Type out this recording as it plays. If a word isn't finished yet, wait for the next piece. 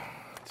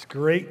It's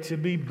great to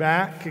be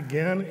back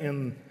again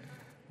in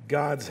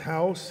God's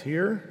house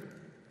here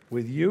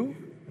with you,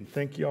 and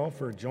thank you all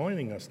for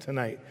joining us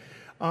tonight.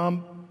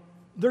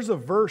 There's a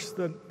verse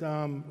that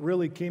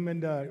really came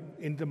into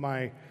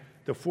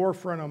the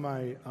forefront of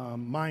my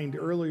mind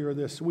earlier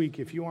this week.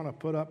 If you want to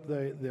put up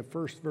the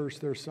first verse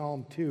there,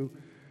 Psalm 2,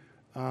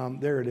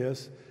 there it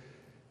is.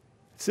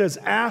 It says,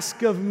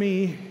 "Ask of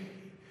me,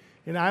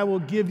 and I will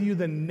give you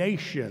the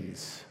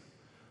nations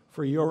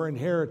for your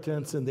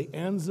inheritance and the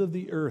ends of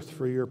the earth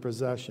for your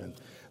possession."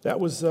 That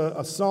was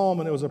a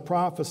psalm, and it was a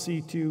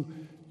prophecy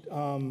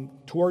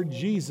toward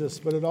Jesus,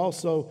 but it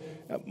also,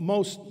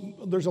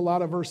 there's a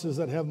lot of verses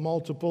that have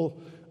multiple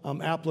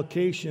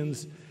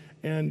applications.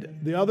 And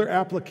the other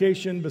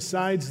application,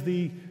 besides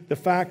the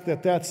fact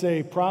that that's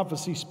a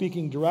prophecy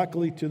speaking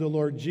directly to the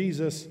Lord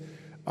Jesus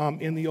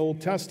in the Old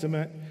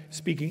Testament,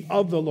 speaking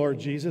of the Lord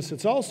Jesus,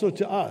 it's also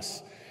to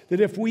us, that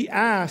if we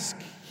ask,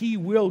 He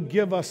will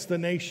give us the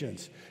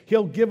nations.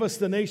 He'll give us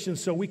the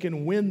nations so we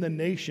can win the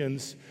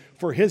nations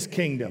for His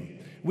kingdom.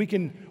 We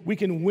can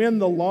win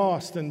the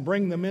lost and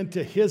bring them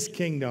into His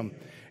kingdom.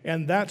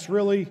 And that's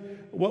really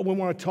what we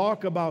want to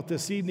talk about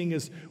this evening,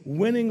 is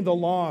winning the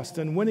lost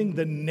and winning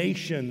the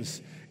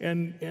nations,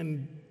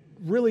 and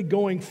really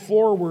going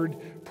forward,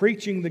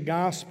 preaching the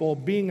gospel,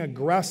 being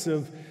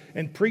aggressive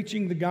and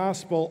preaching the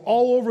gospel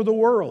all over the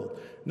world.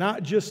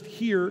 Not just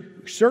here.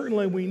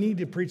 Certainly we need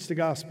to preach the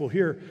gospel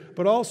here,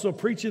 but also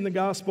preaching the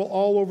gospel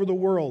all over the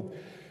world.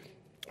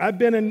 I've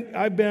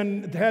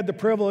had the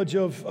privilege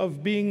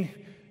of being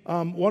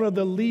one of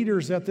the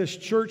leaders at this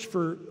church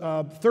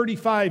for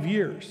 35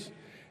 years.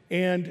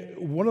 And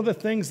one of the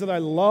things that I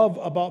love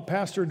about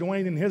Pastor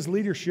Dwayne and his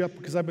leadership,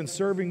 because I've been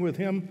serving with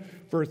him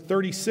for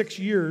 36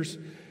 years,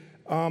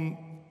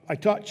 I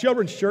taught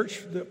children's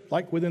church,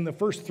 like within the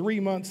first 3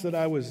 months that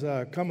I was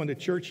coming to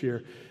church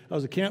here. I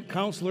was a camp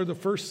counselor the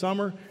first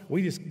summer.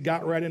 We just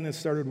got right in and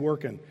started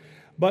working.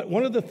 But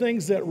one of the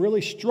things that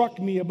really struck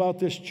me about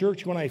this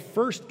church when I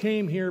first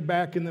came here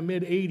back in the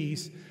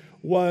mid-'80s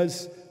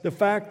was the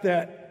fact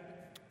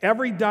that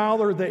every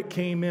dollar that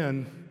came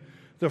in,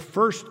 the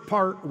first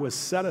part was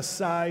set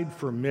aside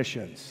for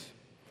missions.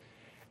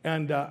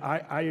 And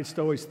I just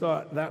always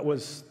thought that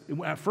was,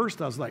 at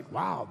first I was like,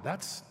 wow,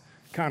 that's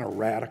kind of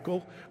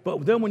radical.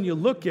 But then when you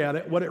look at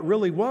it, what it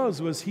really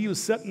was He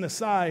was setting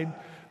aside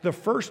the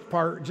first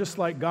part, just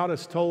like God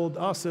has told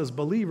us as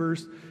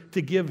believers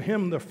to give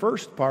Him the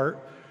first part.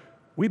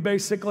 We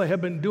basically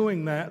have been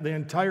doing that the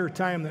entire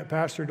time that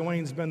Pastor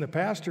Dwayne's been the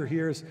pastor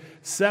here, is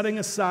setting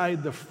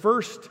aside the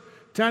first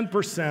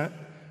 10%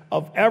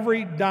 of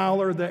every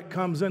dollar that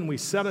comes in. We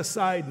set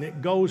aside, and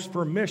it goes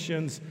for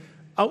missions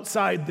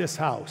outside this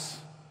house.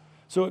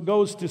 So it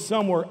goes to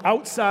somewhere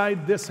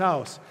outside this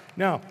house.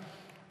 Now,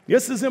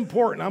 this is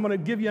important. I'm going to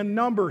give you a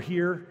number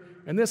here,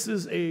 and this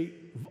is a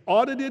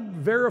audited,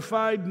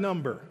 verified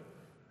number.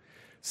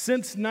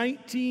 Since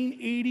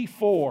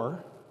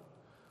 1984,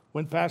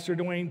 when Pastor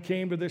Dwayne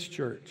came to this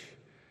church,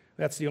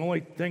 that's the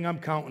only thing I'm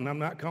counting. I'm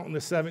not counting the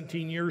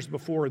 17 years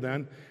before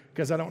then,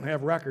 because I don't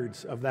have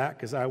records of that,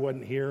 because I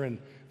wasn't here and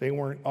they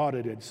weren't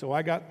audited. So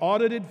I got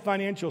audited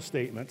financial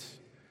statements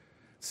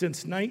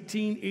since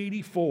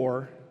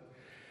 1984.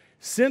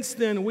 Since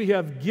then, we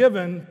have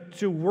given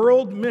to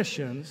world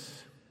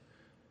missions,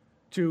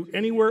 to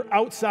anywhere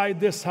outside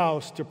this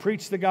house, to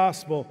preach the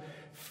gospel,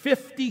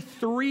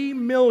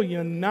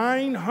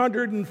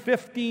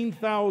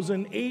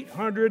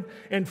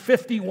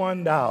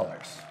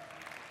 $53,915,851.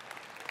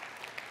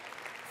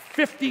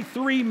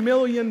 $53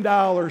 million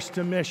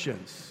to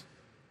missions.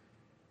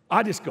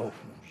 I just go,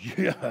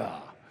 yeah,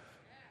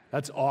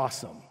 that's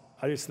awesome.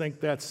 I just think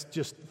that's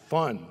just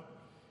fun.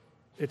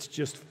 It's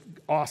just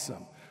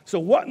awesome. So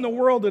what in the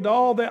world did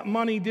all that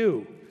money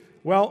do?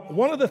 Well,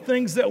 one of the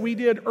things that we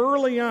did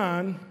early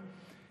on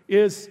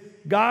is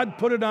God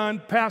put it on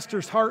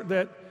Pastor's heart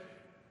that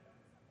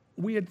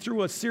we had,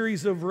 through a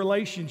series of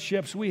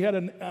relationships, we had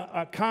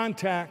a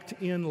contact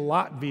in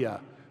Riga,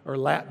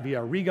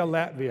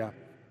 Latvia.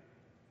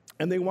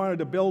 And they wanted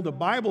to build a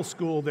Bible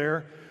school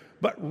there,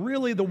 but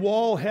really the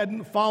wall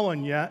hadn't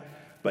fallen yet,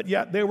 but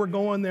yet they were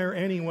going there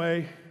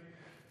anyway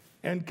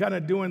and kind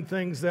of doing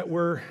things that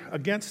were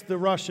against the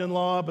Russian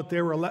law, but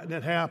they were letting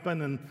it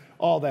happen and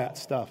all that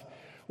stuff.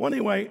 Well,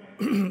 anyway,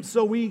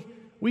 so we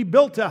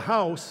built a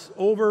house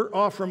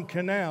off from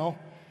Canal,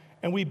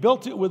 and we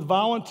built it with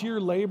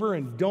volunteer labor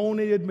and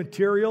donated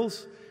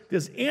materials.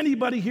 Does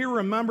anybody here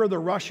remember the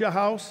Russia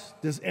house?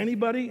 Is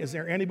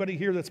there anybody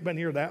here that's been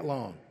here that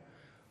long?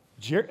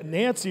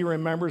 Nancy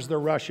remembers the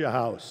Russia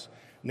house.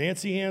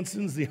 Nancy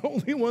Hansen's the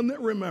only one that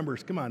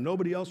remembers. Come on,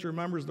 nobody else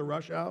remembers the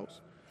Russia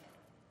house?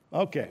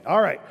 Okay,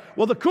 all right.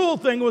 Well, the cool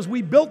thing was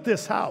we built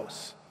this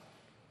house,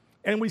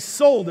 and we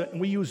sold it, and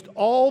we used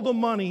all the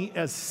money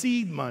as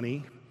seed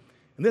money.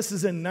 And this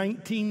is in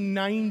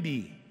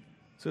 1990.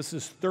 So this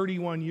is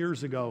 31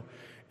 years ago.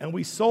 And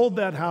we sold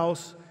that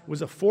house. It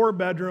was a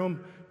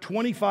 4-bedroom,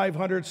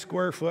 2,500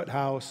 square foot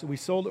house. We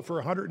sold it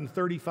for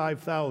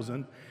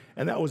 $135,000,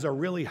 and that was a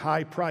really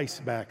high price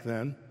back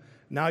then.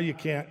 Now you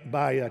can't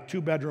buy a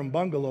 2-bedroom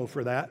bungalow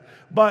for that.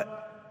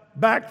 But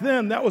back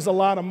then, that was a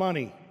lot of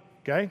money,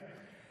 okay?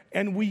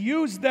 And we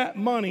used that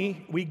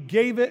money, we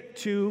gave it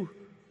to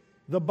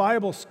the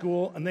Bible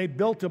school, and they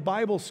built a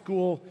Bible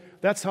school.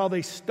 That's how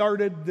they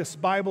started this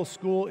Bible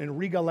school in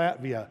Riga,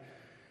 Latvia.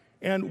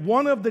 And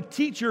one of the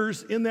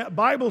teachers in that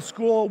Bible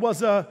school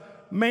was a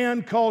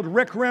man called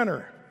Rick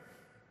Renner.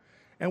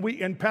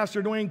 And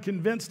Pastor Dwayne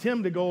convinced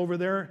him to go over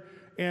there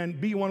and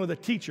be one of the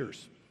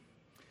teachers.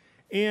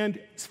 And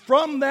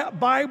from that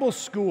Bible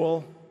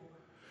school,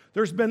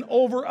 there's been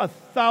over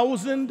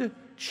 1,000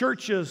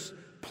 churches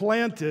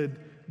planted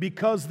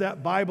because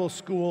that Bible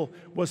school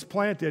was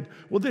planted.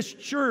 Well, this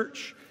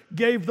church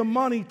gave the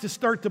money to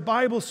start the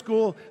Bible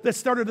school that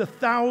started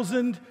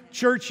 1,000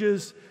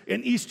 churches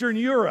in Eastern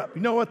Europe.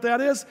 You know what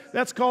that is?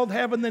 That's called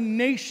having the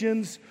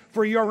nations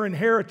for your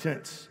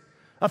inheritance.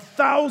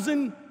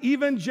 1,000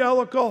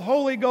 evangelical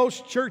Holy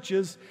Ghost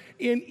churches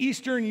in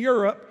Eastern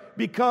Europe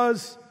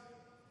because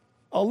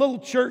a little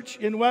church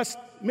in West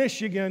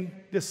Michigan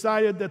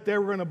decided that they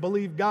were going to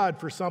believe God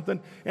for something,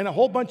 and a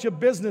whole bunch of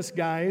business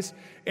guys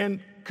and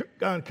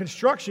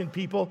construction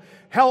people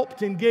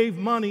helped and gave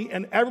money,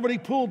 and everybody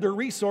pooled their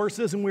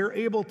resources, and we were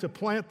able to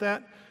plant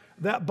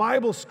that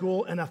Bible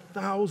school, and over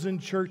 1,000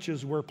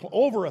 churches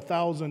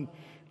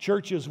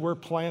were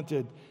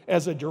planted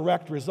as a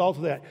direct result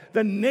of that.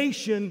 The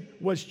nation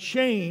was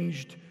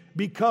changed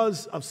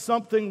because of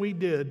something we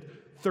did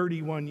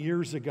 31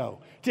 years ago.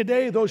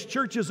 Today, those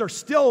churches are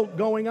still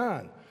going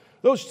on.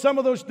 Those are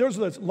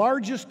the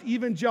largest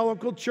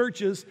evangelical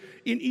churches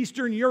in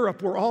Eastern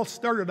Europe were all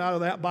started out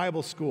of that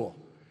Bible school.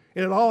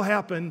 And it all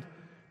happened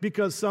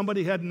because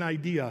somebody had an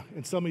idea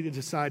and somebody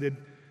decided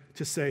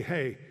to say,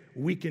 hey,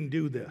 we can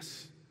do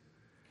this.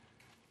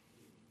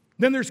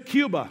 Then there's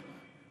Cuba.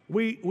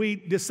 We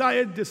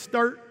decided to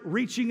start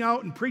reaching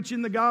out and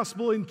preaching the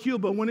gospel in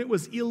Cuba. When it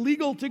was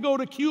illegal to go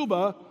to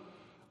Cuba,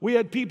 we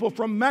had people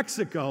from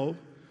Mexico,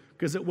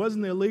 because it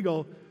wasn't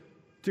illegal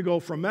to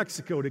go from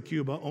Mexico to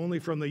Cuba, only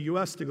from the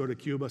U.S. to go to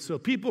Cuba. So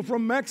people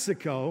from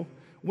Mexico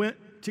went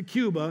to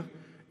Cuba,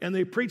 and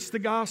they preached the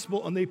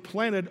gospel, and they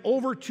planted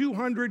over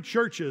 200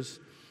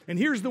 churches. And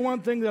here's the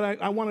one thing that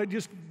I want to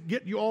just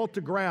get you all to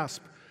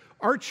grasp.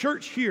 Our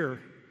church here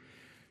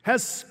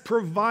has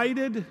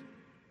provided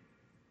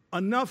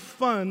enough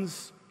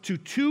funds to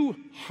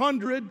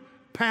 200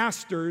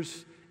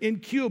 pastors in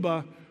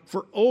Cuba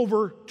for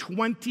over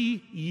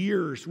 20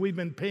 years. We've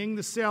been paying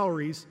the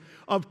salaries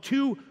of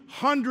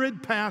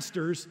 200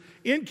 pastors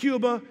in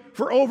Cuba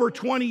for over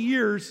 20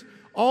 years,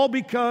 all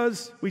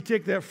because we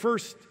take that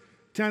first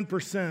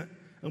 10%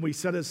 and we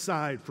set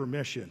aside for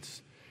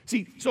missions.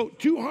 See, so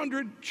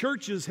 200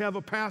 churches have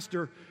a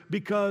pastor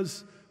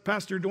because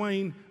Pastor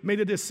Dwayne made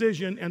a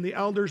decision and the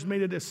elders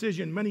made a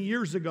decision many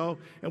years ago,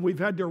 and we've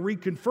had to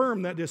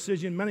reconfirm that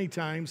decision many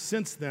times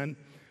since then.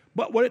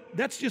 But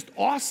that's just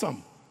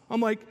awesome.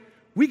 I'm like,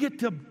 we get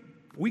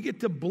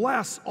to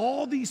bless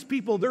all these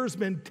people. There's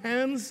been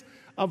tens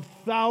of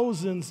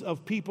thousands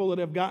of people that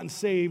have gotten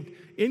saved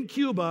in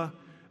Cuba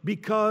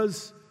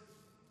because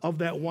of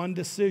that one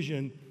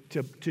decision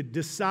to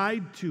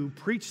decide to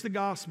preach the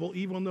gospel,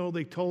 even though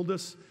they told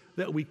us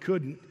that we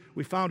couldn't.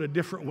 We found a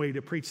different way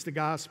to preach the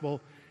gospel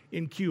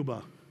in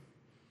Cuba.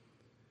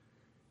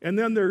 And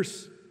then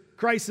there's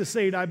Crisis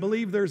Aid. I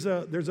believe there's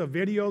a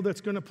video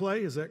that's going to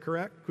play. Is that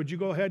correct? Could you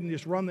go ahead and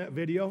just run that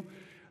video?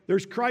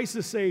 There's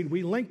Crisis Aid.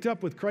 We linked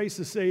up with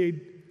Crisis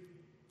Aid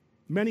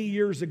many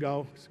years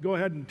ago. So go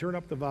ahead and turn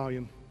up the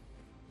volume.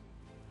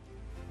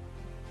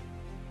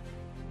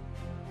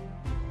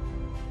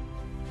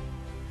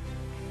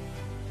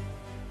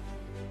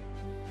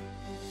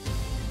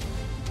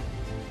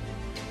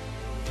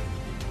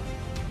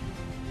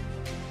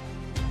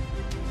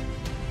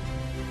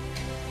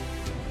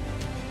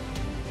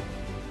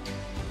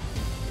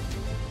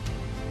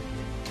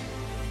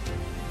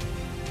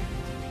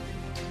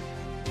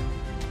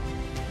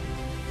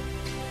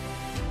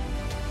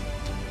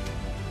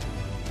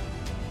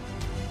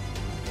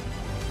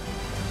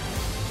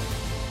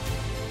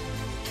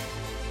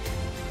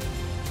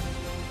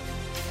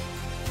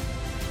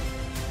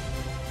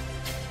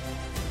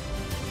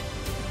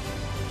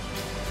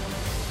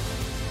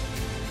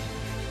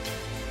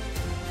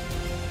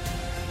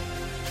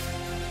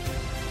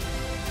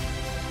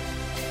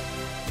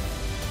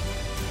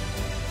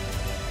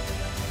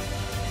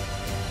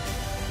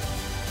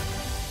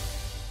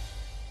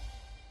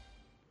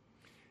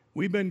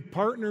 We've been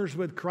partners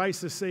with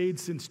Crisis Aid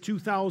since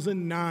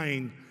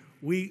 2009.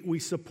 We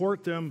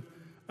support them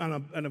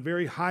on a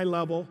very high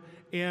level.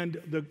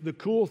 And the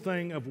cool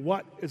thing of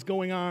what is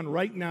going on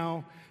right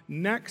now,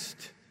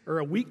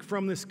 a week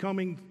from this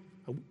coming,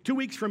 2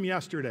 weeks from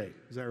yesterday,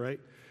 is that right?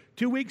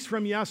 2 weeks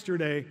from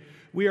yesterday,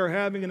 we are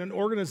having an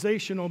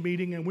organizational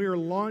meeting and we are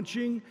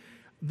launching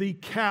the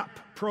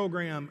CAP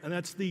program, and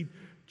that's the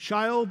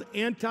Child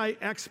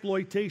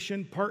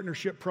Anti-Exploitation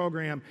Partnership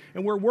Program,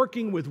 and we're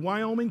working with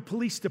Wyoming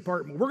Police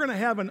Department. We're going to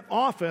have an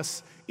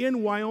office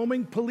in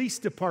Wyoming Police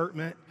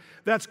Department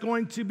that's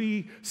going to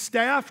be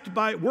staffed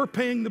by, we're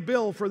paying the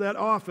bill for that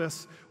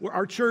office.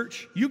 Our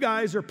church, you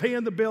guys are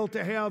paying the bill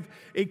to have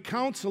a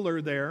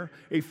counselor there,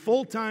 a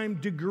full-time,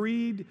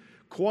 degreed,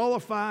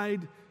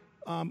 qualified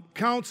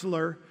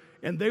counselor,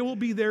 and they will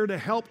be there to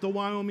help the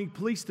Wyoming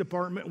Police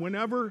Department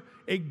whenever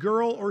a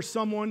girl or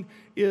someone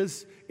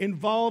is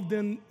involved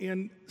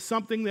in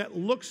something that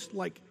looks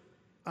like,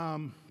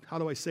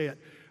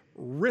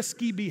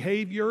 risky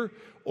behavior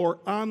or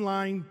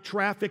online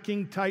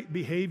trafficking type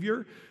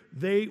behavior.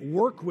 They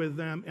work with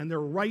them, and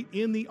they're right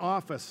in the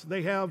office.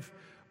 They have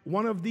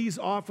one of these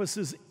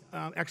offices,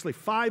 actually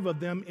 5 of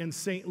them in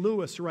St.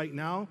 Louis right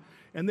now,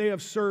 and they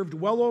have served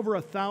well over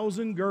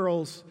 1,000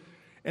 girls,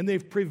 and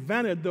they've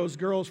prevented those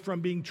girls from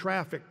being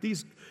trafficked.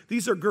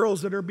 These are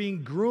girls that are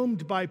being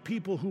groomed by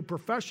people who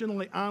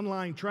professionally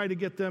online try to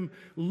get them,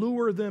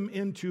 lure them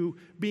into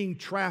being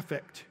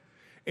trafficked.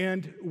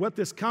 And what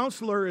this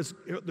counselor is,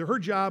 her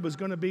job is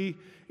going to be,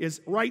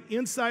 is right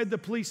inside the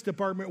police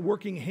department,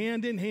 working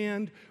hand in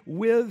hand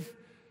with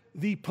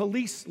the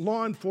police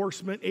law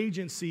enforcement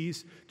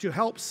agencies to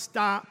help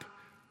stop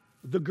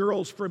the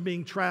girls from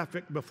being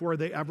trafficked before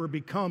they ever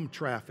become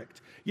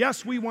trafficked.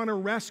 Yes, we want to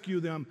rescue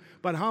them,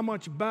 but how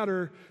much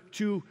better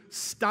to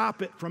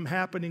stop it from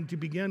happening to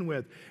begin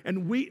with?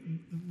 And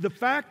the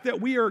fact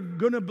that we are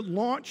going to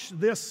launch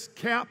this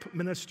CAP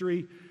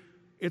ministry,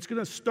 it's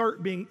going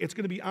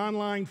to be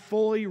online,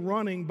 fully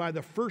running by the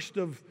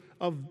 1st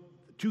of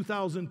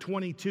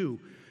 2022.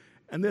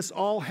 And this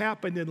all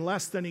happened in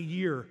less than a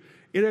year.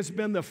 It has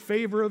been the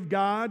favor of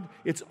God.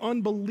 It's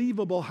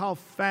unbelievable how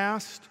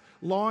fast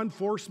law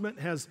enforcement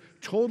has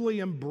totally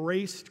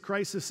embraced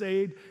crisis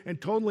aid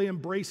and totally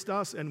embraced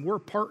us, and we're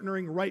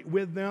partnering right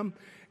with them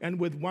and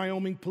with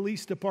Wyoming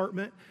Police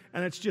Department.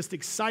 And it's just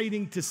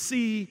exciting to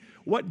see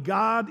what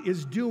God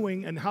is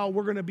doing and how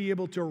we're going to be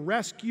able to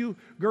rescue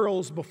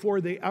girls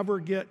before they ever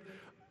get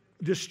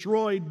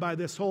destroyed by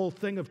this whole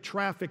thing of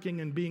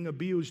trafficking and being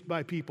abused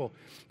by people.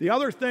 The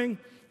other thing,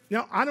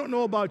 now I don't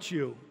know about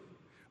you,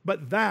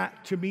 but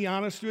that, to be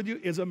honest with you,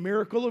 is a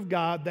miracle of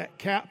God. That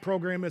CAP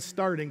program is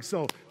starting.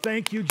 So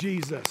thank you,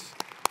 Jesus.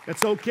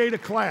 It's okay to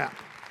clap,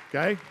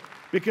 okay?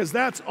 Because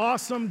that's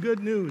awesome good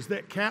news,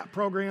 that CAP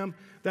program,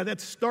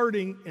 that's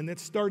starting, and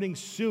it's starting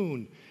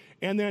soon.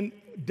 And then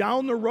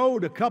down the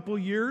road a couple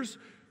years,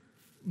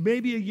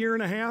 maybe a year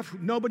and a half,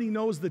 nobody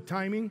knows the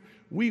timing,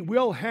 we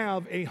will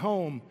have a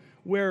home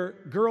where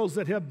girls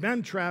that have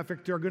been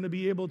trafficked are going to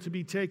be able to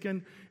be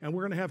taken, and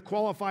we're going to have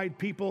qualified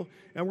people,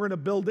 and we're going to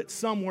build it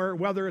somewhere,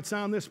 whether it's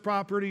on this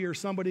property or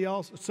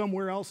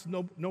somewhere else.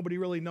 Nobody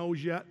really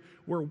knows yet.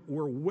 We're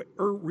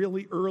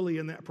really early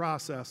in that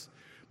process.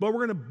 But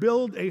we're going to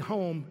build a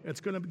home. It's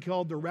going to be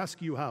called the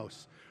Rescue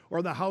House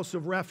or the House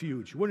of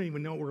Refuge. We don't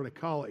even know what we're going to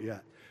call it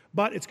yet.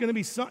 But it's going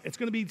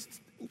to be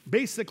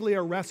basically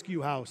a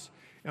rescue house.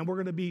 And we're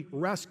going to be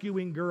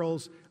rescuing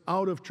girls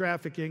out of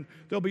trafficking.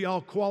 They'll be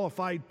all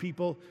qualified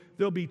people.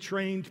 They'll be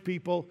trained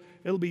people.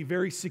 It'll be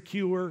very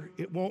secure.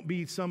 It won't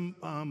be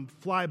some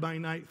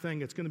fly-by-night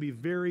thing. It's going to be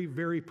very,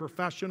 very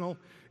professional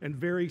and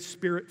very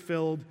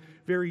spirit-filled,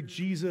 very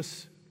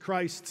Jesus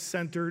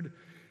Christ-centered.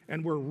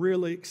 And we're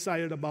really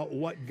excited about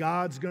what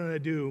God's going to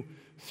do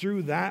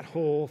through that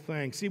whole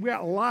thing. See, we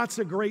got lots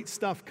of great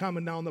stuff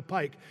coming down the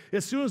pike.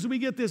 As soon as we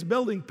get this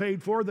building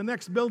paid for, the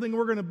next building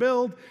we're going to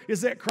build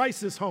is that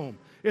crisis home,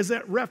 is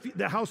that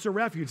the House of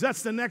Refuge.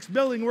 That's the next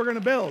building we're going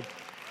to build.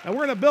 And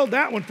we're going to build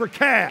that one for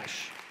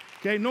cash.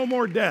 Okay, no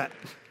more debt.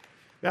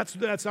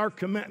 That's our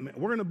commitment.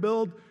 We're going to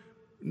build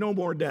no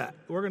more debt.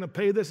 We're going to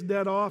pay this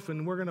debt off,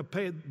 and we're going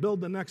to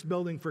build the next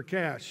building for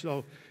cash.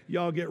 So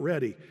y'all get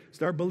ready.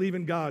 Start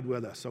believing God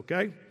with us,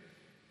 okay?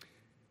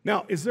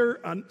 Now, is there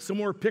some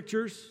more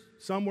pictures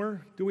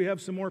somewhere? Do we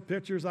have some more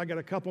pictures? I got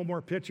a couple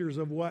more pictures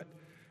of what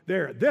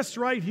there. This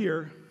right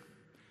here,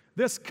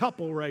 this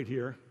couple right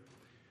here,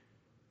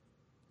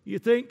 you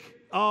think,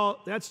 oh,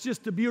 that's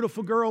just a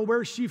beautiful girl.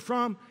 Where's she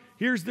from?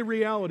 Here's the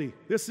reality.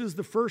 This is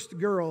the first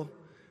girl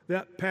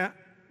that Pat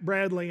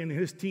Bradley and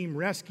his team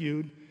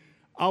rescued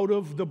out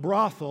of the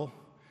brothel,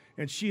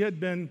 and she had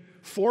been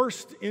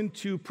forced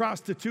into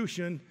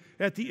prostitution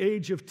at the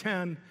age of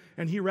 10,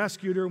 and he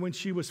rescued her when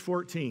she was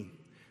 14.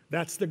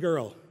 That's the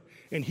girl.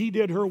 And he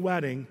did her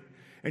wedding,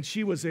 and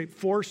she was a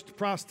forced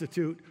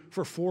prostitute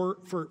for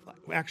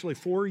actually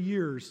 4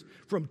 years,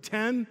 from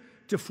 10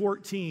 to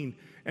 14.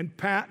 And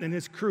Pat and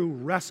his crew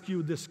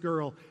rescued this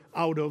girl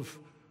out of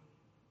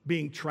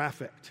being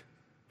trafficked.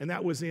 And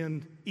that was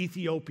in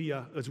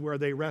Ethiopia, is where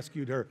they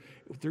rescued her,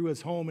 through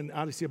his home in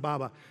Addis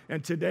Ababa.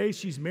 And today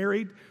she's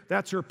married.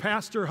 That's her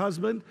pastor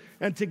husband.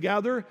 And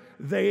together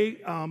they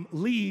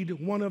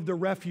lead one of the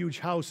refuge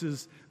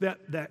houses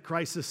that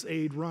Crisis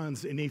Aid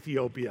runs in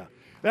Ethiopia.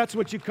 That's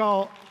what you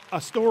call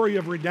a story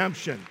of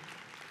redemption.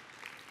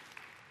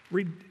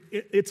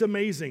 It's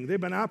amazing.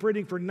 They've been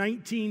operating for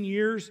 19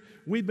 years.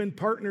 We've been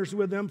partners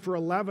with them for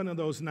 11 of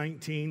those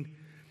 19.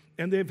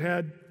 And they've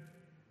had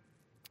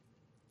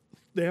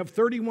They have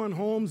 31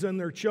 homes and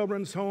their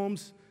children's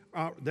homes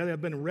that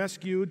have been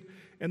rescued,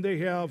 and they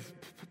have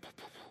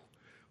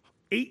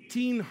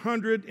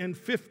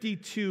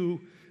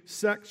 1,852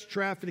 sex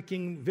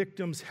trafficking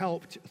victims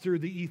helped through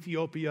the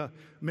Ethiopia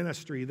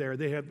ministry there.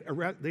 They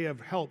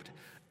have helped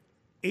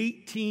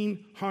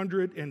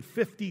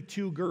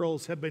 1,852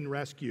 girls have been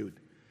rescued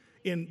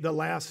in the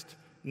last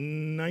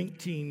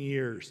 19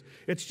 years.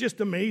 It's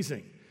just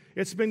amazing.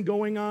 It's been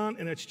going on,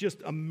 and it's just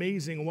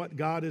amazing what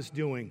God is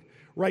doing.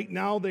 Right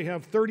now, they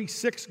have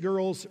 36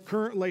 girls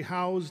currently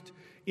housed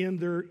in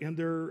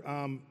their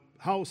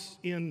house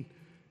in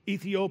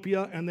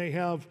Ethiopia, and they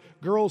have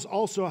girls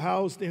also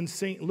housed in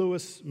St.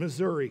 Louis,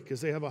 Missouri,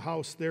 because they have a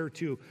house there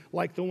too,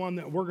 like the one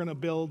that we're going to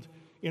build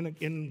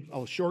in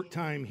a short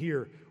time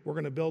here. We're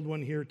going to build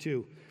one here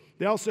too.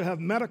 They also have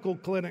medical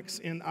clinics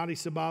in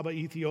Addis Ababa,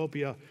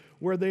 Ethiopia,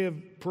 where they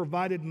have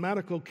provided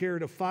medical care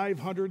to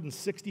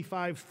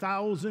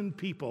 565,000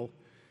 people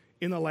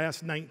in the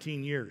last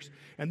 19 years.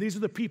 And these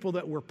are the people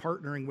that we're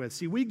partnering with.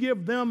 See, we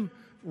give them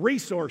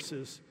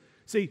resources.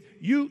 See,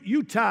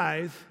 you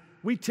tithe,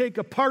 we take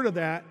a part of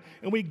that,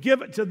 and we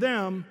give it to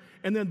them,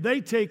 and then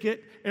they take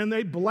it, and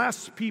they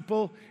bless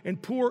people, and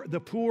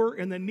the poor,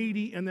 and the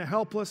needy, and the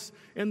helpless,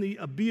 and the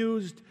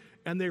abused,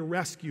 and they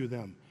rescue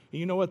them. And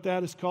you know what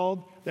that is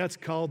called? That's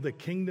called the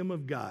kingdom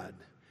of God.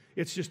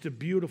 It's just a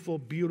beautiful,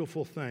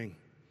 beautiful thing.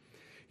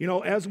 You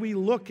know, as we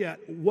look at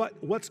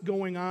what's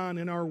going on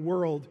in our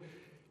world,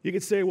 you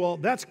could say, well,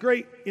 that's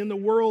great in the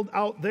world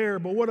out there,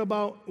 but what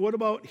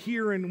about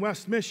here in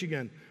West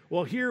Michigan?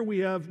 Well, here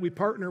we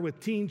partner with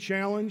Teen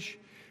Challenge,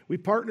 we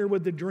partner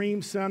with the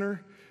Dream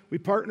Center, we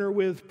partner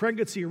with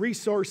Pregnancy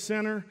Resource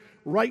Center,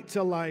 Right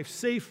to Life,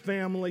 Safe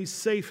Families,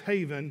 Safe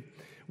Haven.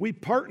 We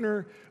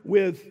partner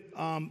with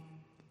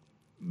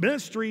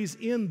ministries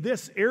in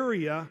this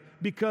area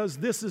because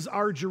this is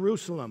our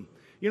Jerusalem.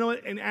 You know,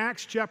 in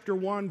Acts chapter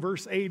 1,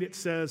 verse 8, it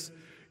says,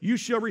 "You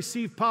shall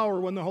receive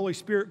power when the Holy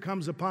Spirit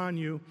comes upon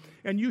you,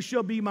 and you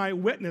shall be my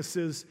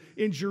witnesses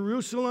in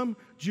Jerusalem,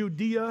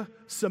 Judea,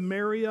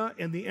 Samaria,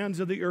 and the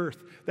ends of the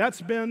earth."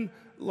 That's been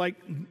like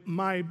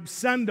my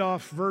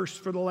send-off verse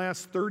for the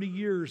last 30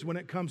 years when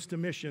it comes to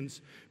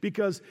missions,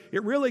 because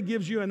it really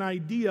gives you an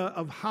idea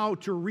of how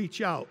to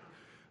reach out.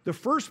 The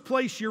first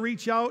place you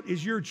reach out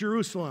is your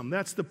Jerusalem.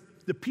 That's the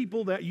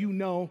people that you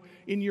know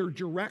in your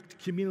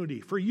direct community.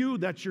 For you,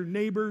 that's your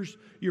neighbors,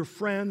 your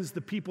friends,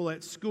 the people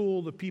at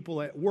school, the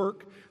people at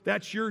work.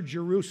 That's your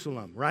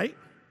Jerusalem, right?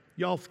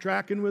 Y'all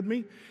tracking with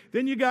me?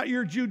 Then you got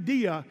your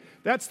Judea.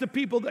 That's the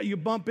people that you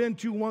bump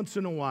into once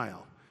in a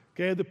while.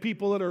 Okay, the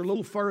people that are a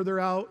little farther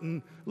out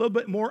and a little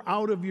bit more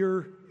out of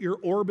your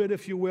orbit,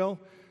 if you will.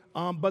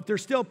 But they're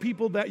still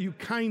people that you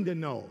kind of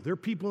know. They're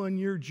people in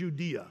your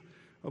Judea.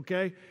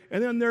 Okay?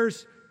 And then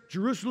there's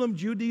Jerusalem,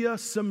 Judea,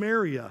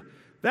 Samaria.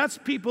 That's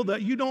people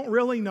that you don't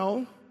really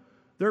know.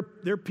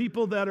 They're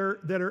people that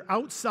are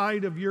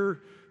outside of your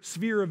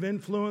sphere of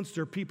influence.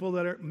 They're people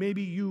that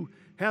maybe you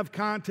have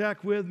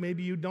contact with,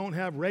 maybe you don't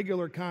have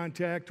regular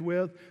contact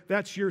with.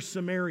 That's your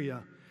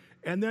Samaria.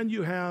 And then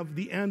you have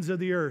the ends of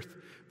the earth.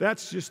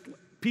 That's just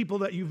people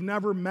that you've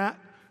never met,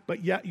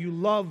 but yet you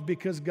love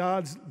because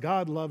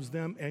God loves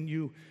them, and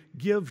you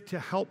give to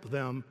help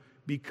them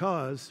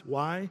because,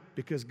 why?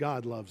 Because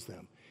God loves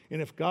them.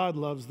 And if God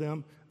loves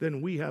them,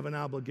 then we have an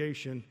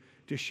obligation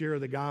to share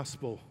the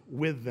gospel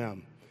with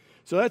them.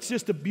 So that's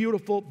just a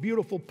beautiful,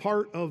 beautiful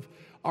part of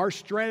our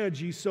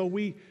strategy. So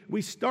we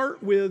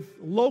start with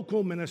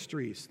local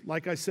ministries.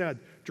 Like I said,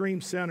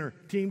 Dream Center,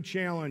 Teen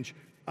Challenge,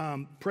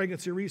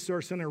 Pregnancy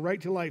Resource Center,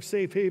 Right to Life,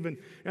 Safe Haven,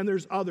 and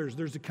there's others.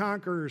 There's the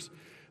Conquerors.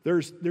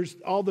 There's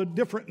all the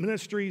different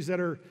ministries that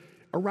are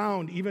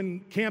around, even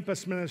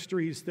campus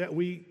ministries that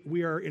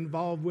we are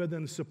involved with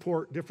and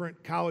support,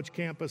 different college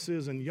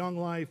campuses and Young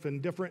Life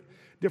and different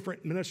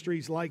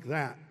ministries like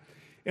that.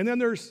 And then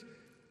there's,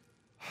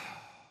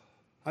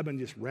 I've been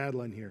just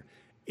rattling here,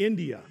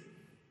 India,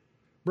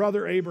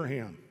 Brother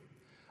Abraham.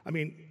 I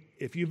mean,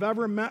 if you've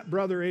ever met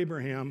Brother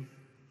Abraham,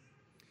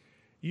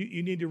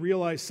 you need to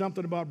realize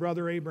something about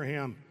Brother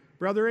Abraham.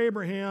 Brother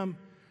Abraham,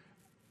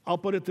 I'll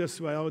put it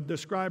this way. I would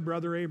describe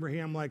Brother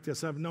Abraham like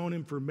this. I've known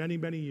him for many,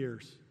 many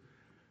years.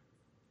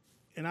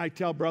 And I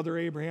tell Brother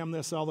Abraham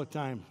this all the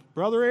time.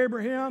 Brother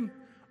Abraham,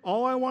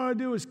 all I want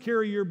to do is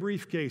carry your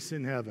briefcase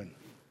in heaven.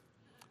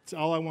 That's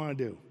all I want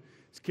to do.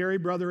 Is carry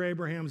Brother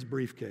Abraham's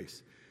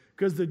briefcase.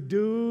 Because the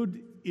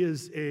dude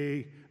is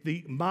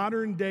the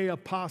modern day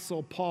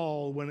Apostle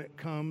Paul when it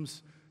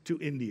comes to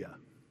India.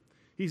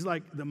 He's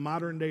like the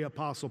modern day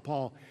Apostle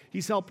Paul.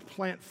 He's helped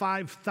plant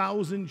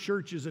 5,000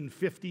 churches in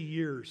 50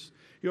 years.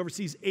 He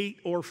oversees 8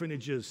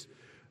 orphanages.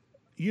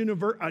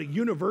 A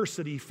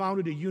university,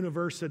 founded a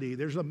university.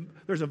 There's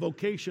a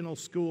vocational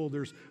school.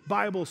 There's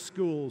Bible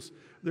schools.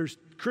 There's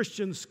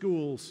Christian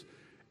schools.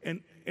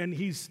 And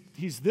he's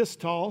this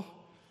tall.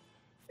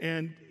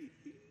 And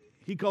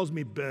he calls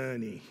me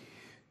Bernie.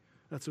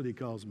 That's what he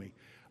calls me.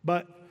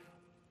 But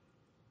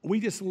we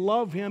just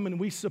love him and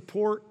we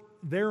support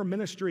their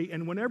ministry.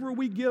 And whenever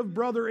we give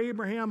Brother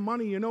Abraham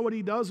money, you know what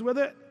he does with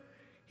it?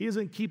 He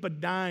doesn't keep a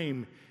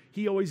dime.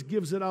 he always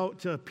gives it out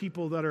to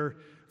people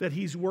that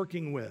he's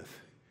working with.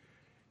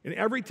 And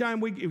every time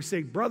we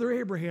say, Brother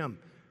Abraham,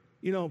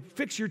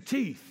 fix your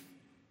teeth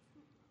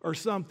or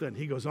something,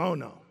 he goes, oh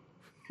no.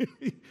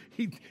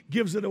 He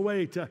gives it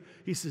away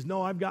he says,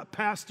 no, I've got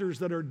pastors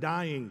that are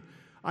dying.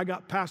 I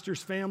got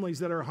pastors' families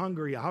that are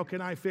hungry. How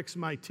can I fix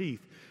my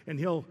teeth? And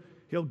he'll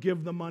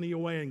give the money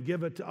away and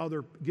give it to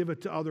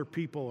other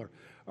people.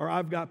 Or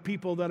I've got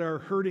people that are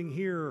hurting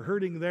here or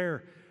hurting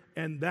there.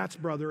 And that's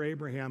Brother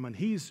Abraham. And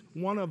he's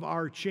one of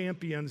our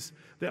champions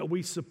that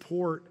we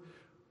support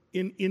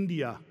in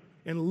India.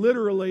 And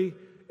literally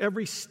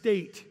every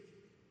state,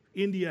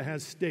 India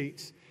has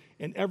states,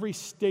 and every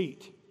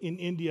state in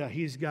India,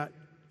 he's got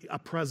a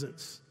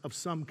presence of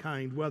some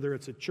kind, whether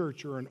it's a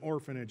church or an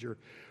orphanage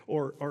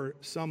or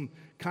some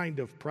kind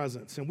of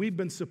presence. And we've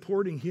been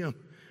supporting him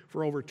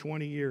for over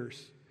 20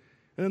 years.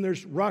 And then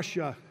there's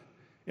Russia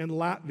and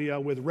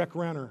Latvia with Rick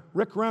Renner.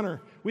 Rick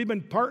Renner, we've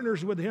been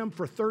partners with him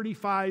for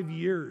 35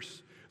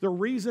 years. The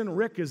reason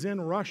Rick is in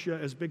Russia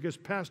is because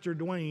Pastor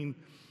Dwayne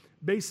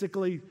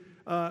basically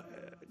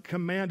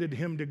commanded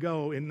him to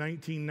go in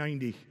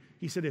 1990.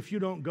 He said, if you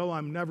don't go,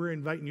 I'm never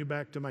inviting you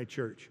back to my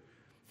church.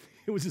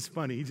 It was just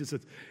funny.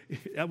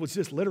 That was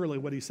just literally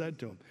what he said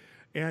to him.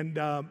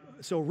 And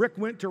so Rick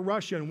went to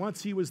Russia, and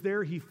once he was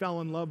there, he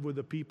fell in love with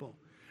the people.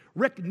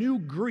 Rick knew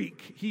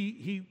Greek.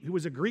 He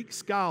was a Greek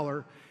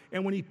scholar,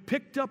 and when he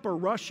picked up a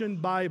Russian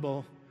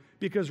Bible,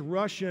 because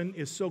Russian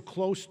is so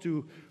close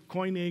to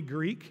Koine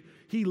Greek,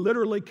 he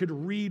literally could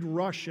read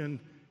Russian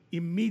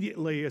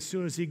immediately as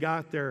soon as he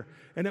got there,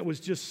 and it was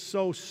just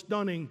so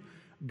stunning.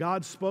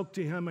 God spoke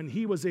to him, and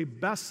he was a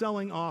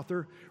best-selling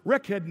author.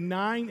 Rick had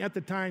at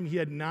the time, he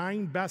had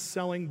 9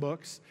 best-selling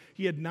books.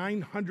 He had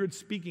 900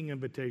 speaking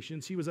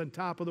invitations. He was on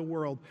top of the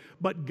world.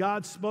 But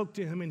God spoke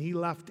to him, and he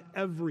left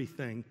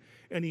everything,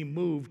 and he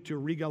moved to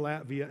Riga,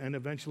 Latvia, and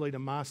eventually to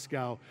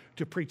Moscow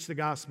to preach the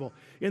gospel.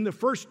 In the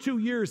first 2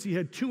 years, he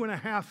had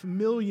 2.5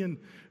 million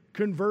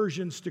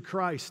conversions to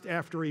Christ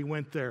after he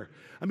went there.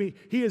 I mean,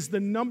 he is the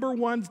number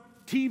one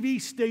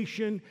TV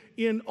station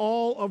in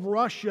all of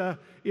Russia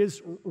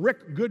is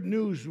Good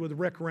News with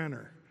Rick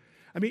Renner.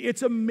 I mean,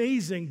 it's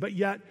amazing, but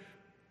yet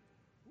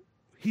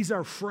he's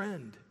our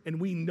friend,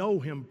 and we know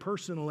him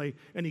personally,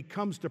 and he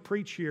comes to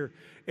preach here.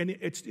 And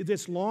it's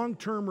this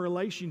long-term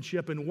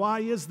relationship, and why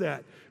is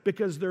that?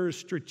 Because there's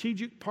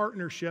strategic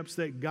partnerships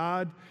that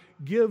God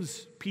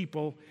gives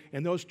people,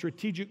 and those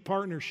strategic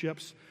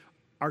partnerships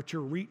are to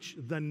reach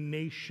the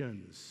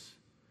nations.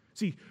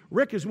 See,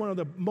 Rick is one of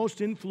the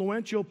most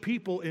influential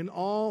people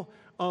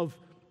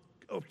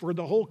for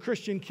the whole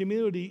Christian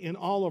community in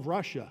all of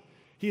Russia.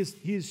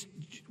 He's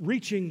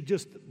reaching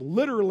just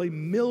literally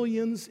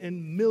millions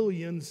and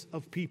millions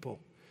of people.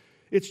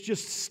 It's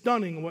just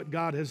stunning what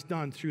God has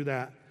done through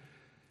that.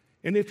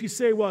 And if you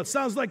say, well, it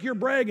sounds like you're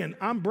bragging,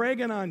 I'm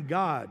bragging on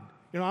God.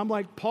 I'm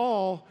like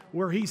Paul,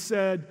 where he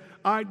said,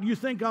 you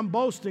think I'm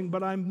boasting,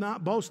 but I'm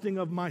not boasting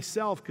of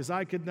myself because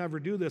I could never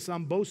do this.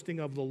 I'm boasting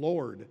of the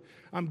Lord.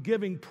 I'm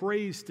giving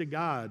praise to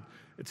God.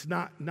 It's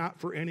not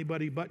for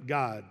anybody but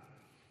God.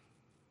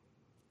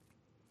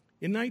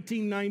 In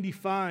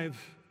 1995,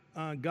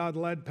 God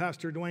led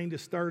Pastor Dwayne to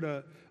start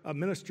a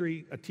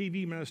ministry, a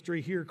TV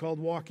ministry here called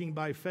Walking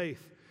by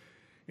Faith.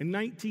 In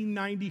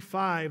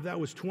 1995, that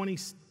was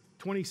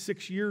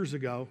 26 years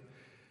ago,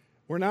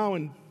 we're now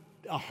in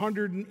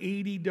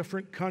 180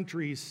 different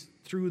countries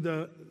through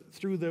the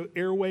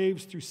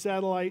airwaves, through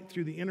satellite,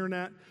 through the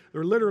internet.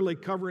 They're literally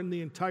covering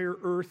the entire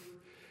earth,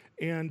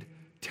 and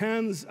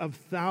tens of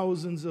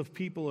thousands of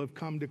people have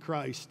come to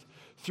Christ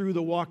through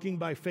the Walking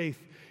by Faith.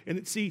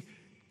 And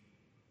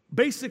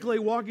basically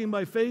Walking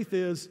by Faith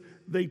is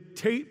they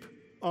tape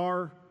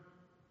our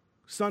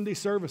Sunday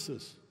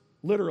services,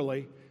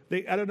 literally.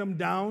 They edit them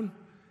down,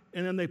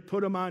 and then they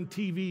put them on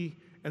TV.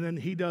 And then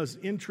he does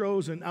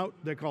intros and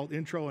they're called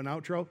intro and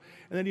outro.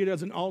 And then he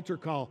does an altar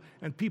call.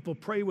 And people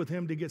pray with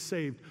him to get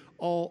saved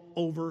all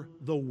over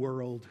the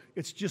world.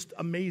 It's just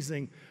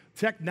amazing.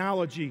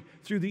 Technology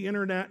through the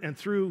internet and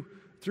through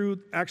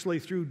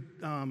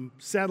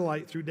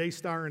satellite, through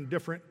Daystar and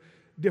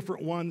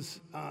different ones.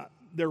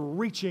 They're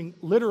reaching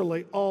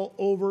literally all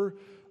over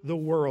the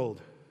world.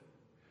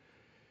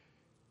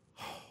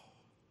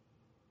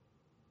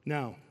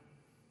 Now,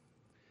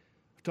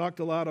 I've talked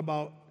a lot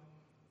about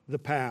the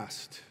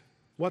past.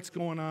 What's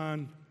going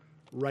on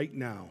right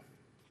now?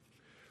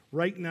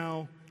 Right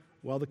now,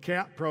 while the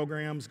CAP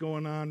program's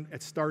going on,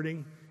 it's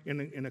starting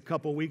in a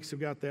couple weeks.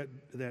 We've got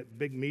that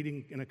big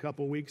meeting in a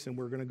couple weeks, and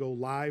we're going to go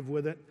live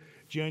with it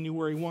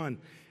January 1.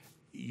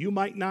 You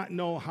might not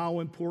know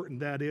how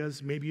important that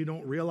is. Maybe you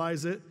don't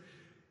realize it.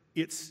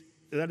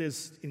 That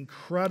is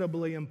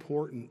incredibly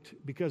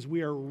important because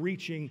we are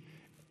reaching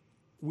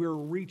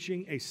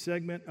a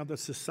segment of the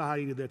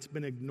society that's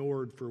been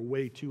ignored for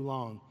way too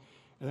long.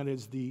 And that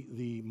is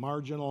the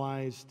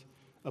marginalized,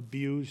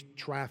 abused,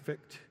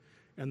 trafficked,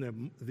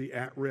 and the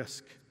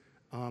at-risk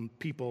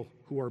people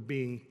who are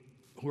being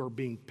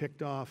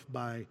picked off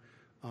by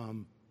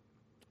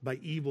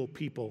evil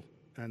people,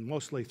 and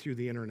mostly through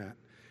the internet.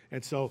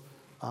 And so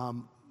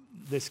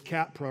this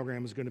CAP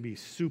program is going to be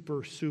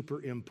super,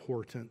 super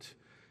important.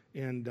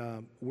 And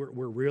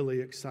we're really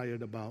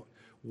excited about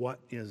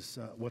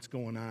what's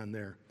going on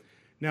there.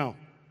 Now,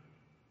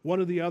 one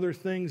of the other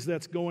things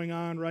that's going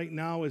on right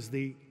now is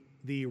the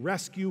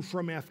rescue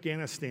from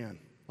Afghanistan.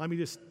 Let me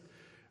just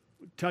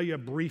tell you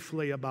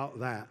briefly about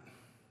that.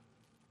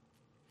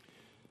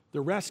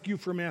 The rescue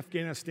from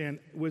Afghanistan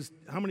was,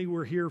 how many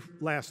were here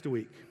last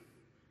week?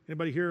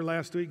 Anybody here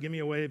last week? Give me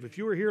a wave. If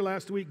you were here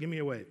last week, give me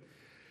a wave.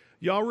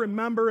 Y'all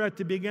remember at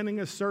the beginning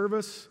of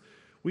service,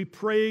 we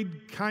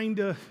prayed kind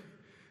of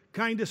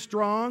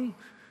strong.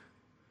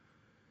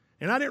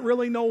 And I didn't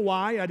really know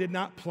why. I did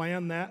not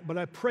plan that, but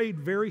I prayed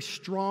very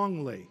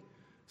strongly.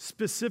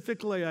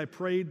 Specifically, I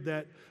prayed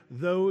that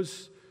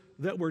those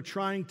that were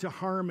trying to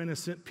harm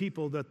innocent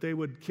people, that they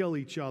would kill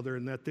each other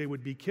and that they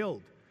would be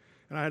killed.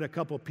 And I had a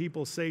couple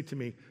people say to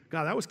me,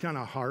 God, that was kind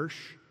of harsh.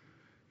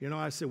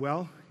 I said,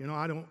 well,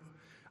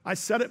 I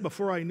said it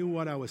before I knew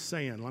what I was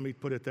saying. Let me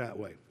put it that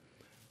way.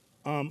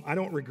 I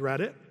don't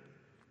regret it,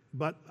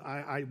 but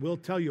I will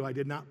tell you I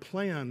did not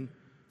plan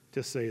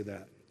to say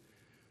that.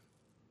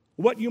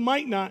 What you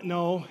might not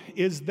know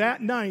is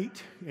that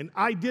night, and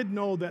I did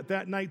know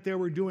that night they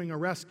were doing a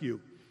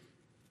rescue.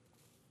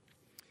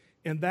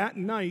 And that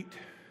night,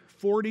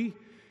 40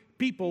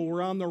 people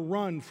were on the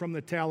run from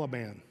the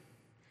Taliban.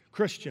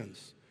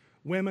 Christians,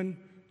 women,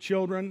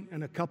 children,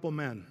 and a couple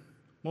men,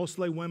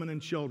 mostly women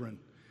and children.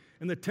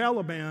 And the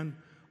Taliban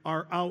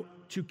are out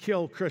to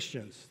kill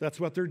Christians. That's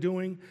what they're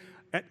doing.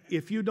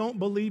 If you don't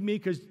believe me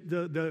because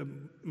the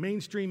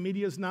mainstream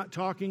media is not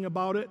talking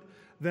about it,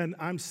 then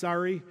I'm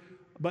sorry.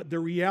 But the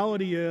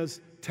reality is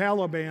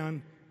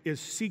Taliban is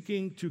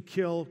seeking to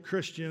kill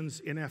Christians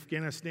in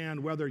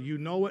Afghanistan. Whether you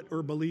know it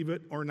or believe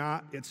it or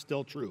not, it's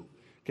still true.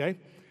 Okay?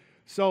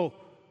 So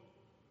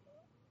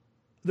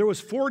there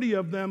was 40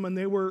 of them, and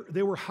they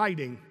were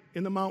hiding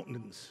in the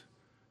mountains.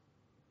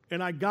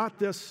 And I got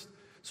this.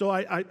 So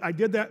I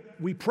did that.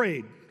 We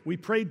prayed. We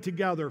prayed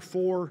together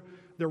for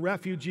the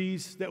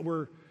refugees that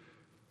were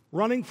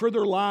running for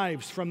their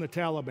lives from the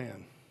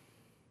Taliban.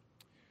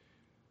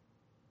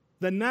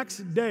 The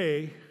next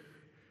day,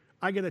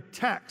 I get a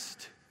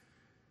text,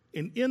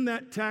 and in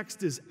that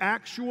text is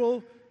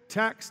actual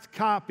text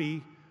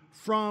copy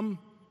from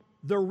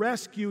the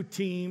rescue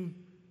team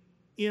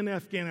in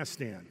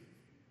Afghanistan.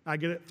 I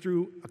get it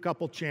through a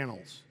couple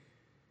channels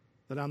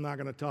that I'm not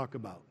going to talk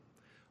about.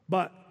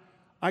 But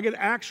I get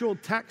actual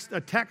text,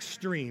 a text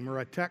stream or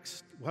a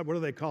text, what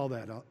do they call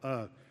that?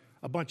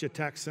 A bunch of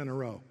texts in a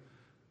row.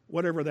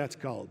 Whatever that's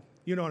called.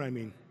 You know what I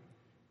mean?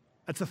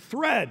 It's a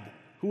thread.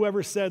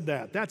 Whoever said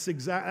that. That's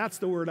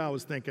the word I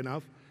was thinking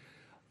of.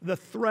 The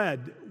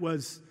thread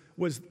was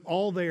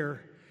all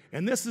there.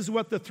 And this is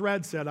what the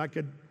thread said.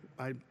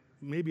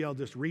 Maybe I'll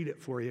just read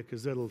it for you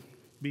because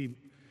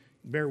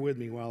bear with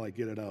me while I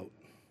get it out.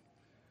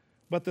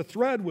 But the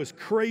thread was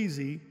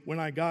crazy when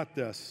I got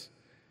this.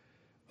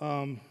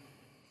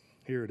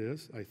 Here it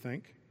is, I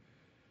think.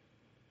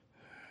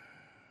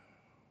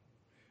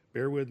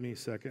 Bear with me a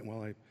second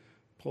while I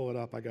pull it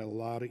up. I got a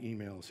lot of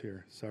emails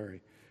here.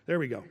 Sorry. There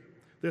we go.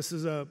 This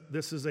is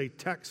a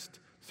text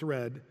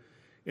thread,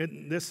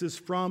 and this is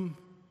from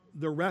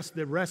the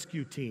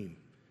rescue team.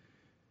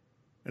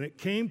 And it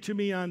came to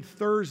me on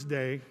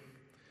Thursday,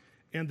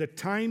 and the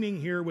timing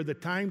here with the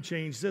time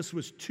change, this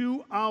was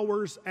 2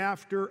 hours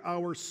after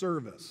our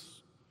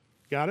service.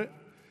 Got it?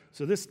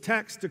 So this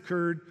text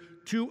occurred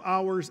 2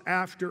 hours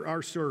after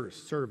our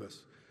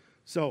service.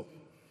 So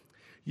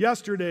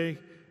yesterday,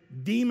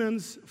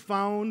 demons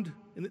found,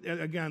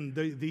 again,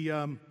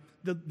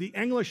 the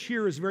English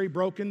here is very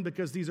broken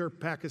because these are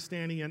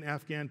Pakistani and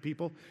Afghan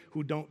people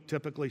who don't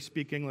typically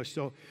speak English.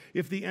 So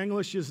if the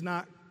English is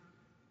not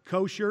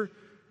kosher,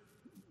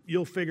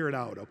 you'll figure it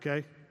out,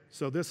 okay?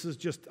 So this is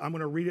just, I'm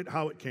going to read it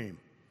how it came.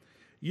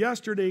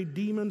 Yesterday,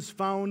 demons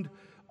found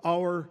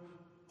our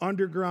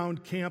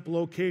underground camp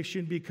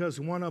location because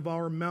one of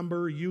our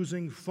members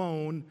using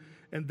phone,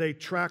 and they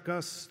track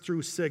us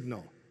through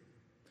Signal.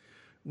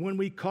 When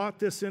we caught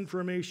this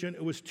information,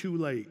 it was too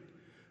late.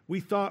 We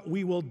thought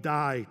we will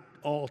die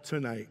all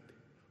tonight.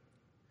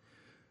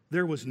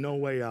 There was no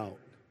way out.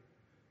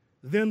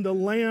 Then the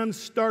land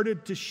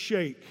started to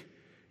shake.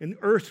 An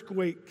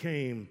earthquake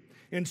came,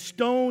 and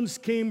stones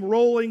came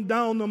rolling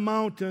down the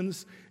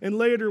mountains, and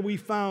later we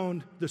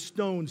found the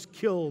stones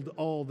killed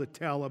all the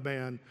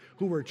Taliban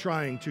who were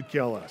trying to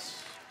kill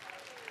us.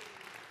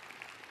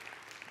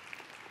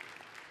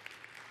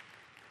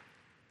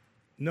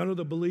 None of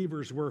the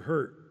believers were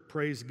hurt,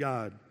 praise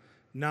God.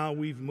 Now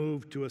we've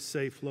moved to a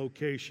safe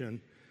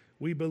location.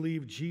 We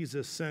believe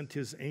Jesus sent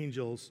his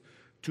angels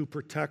to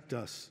protect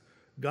us.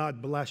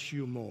 God bless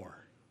you more.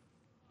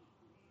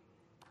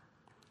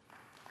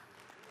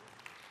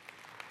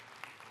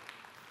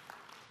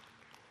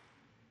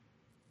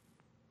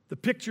 The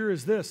picture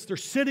is this. They're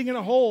sitting in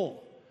a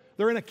hole.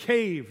 They're in a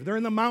cave. They're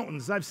in the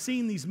mountains. I've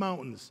seen these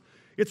mountains.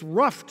 It's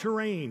rough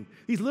terrain.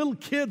 These little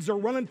kids are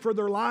running for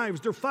their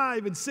lives. They're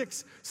 5 and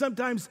 6,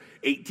 sometimes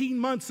 18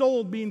 months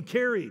old being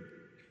carried.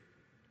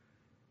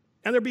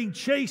 And they're being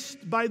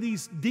chased by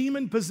these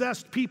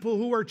demon-possessed people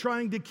who are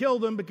trying to kill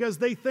them because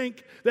they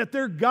think that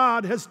their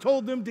God has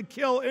told them to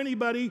kill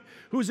anybody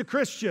who's a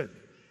Christian.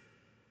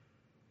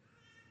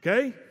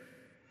 Okay?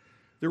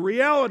 The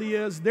reality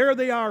is, there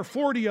they are,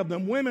 40 of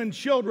them, women,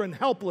 children,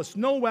 helpless,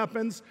 no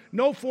weapons,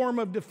 no form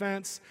of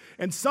defense,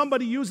 and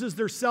somebody uses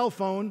their cell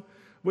phone,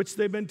 which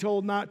they've been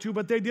told not to,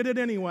 but they did it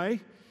anyway,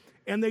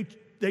 and they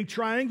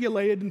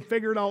triangulated and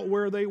figured out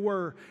where they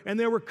were, and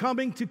they were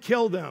coming to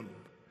kill them.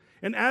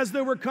 And as they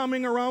were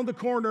coming around the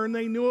corner and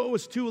they knew it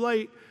was too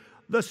late,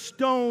 the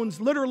stones,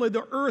 literally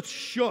the earth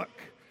shook,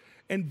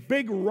 and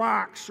big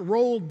rocks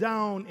rolled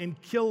down and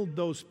killed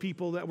those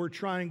people that were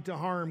trying to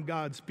harm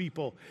God's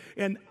people.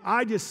 And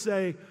I just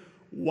say,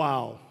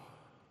 wow,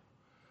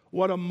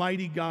 what a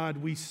mighty God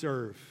we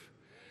serve.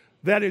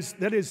 That is,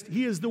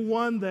 He is the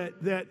one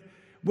that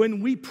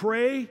when we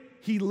pray,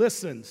 He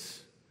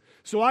listens.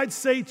 So I'd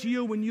say to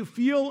you, when you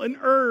feel an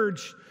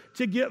urge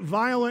to get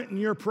violent in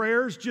your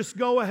prayers, just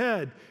go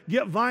ahead.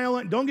 Get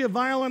violent. Don't get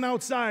violent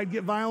outside.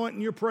 Get violent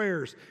in your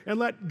prayers. And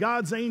let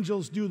God's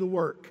angels do the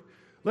work.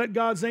 Let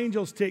God's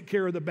angels take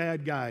care of the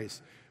bad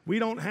guys. We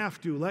don't have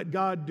to. Let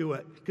God do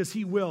it, because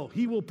He will.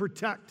 He will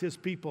protect His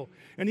people.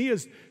 And He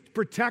is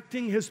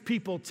protecting His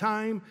people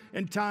time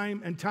and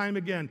time and time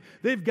again.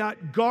 They've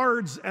got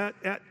guards at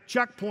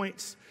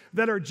checkpoints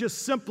that are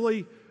just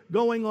simply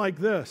going like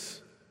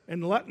this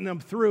and letting them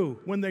through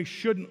when they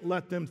shouldn't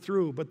let them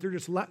through, but they're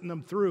just letting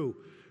them through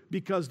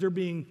because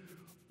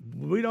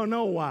we don't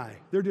know why.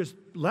 They're just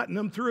letting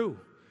them through.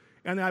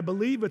 And I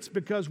believe it's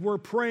because we're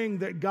praying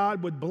that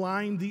God would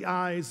blind the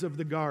eyes of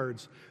the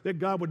guards, that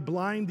God would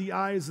blind the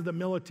eyes of the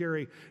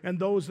military and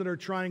those that are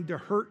trying to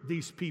hurt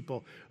these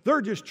people.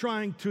 They're just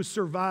trying to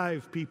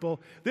survive,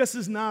 people. This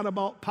is not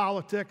about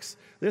politics.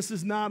 This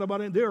is not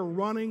about it. They're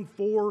running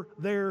for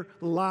their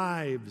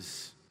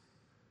lives.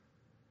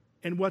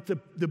 And what the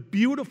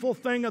beautiful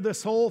thing of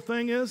this whole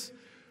thing is,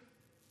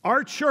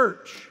 our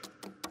church,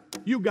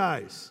 you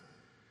guys,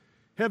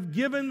 have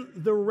given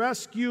the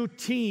rescue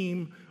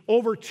team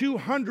over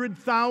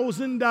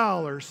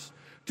 $200,000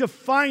 to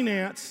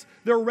finance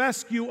the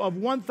rescue of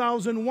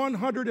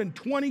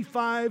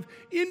 1,125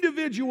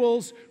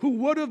 individuals who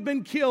would have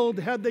been killed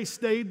had they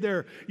stayed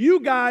there.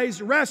 You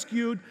guys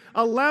rescued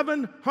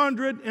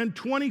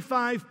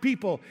 1,125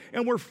 people,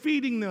 and we're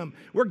feeding them.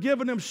 We're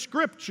giving them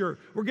scripture.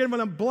 We're giving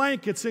them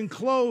blankets and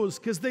clothes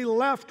because they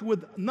left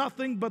with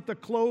nothing but the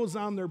clothes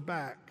on their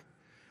back.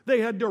 They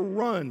had to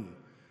run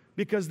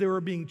because they were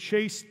being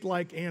chased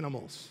like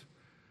animals.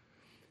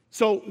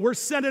 So we're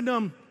sending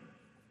them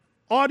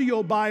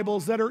audio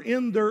Bibles that are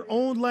in their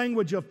own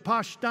language of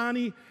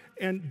Pashtuni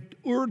and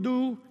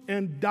Urdu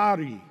and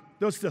Dari.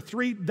 Those are the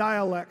three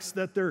dialects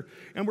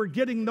and we're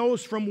getting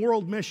those from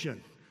World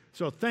Mission.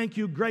 So thank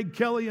you, Greg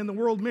Kelly and the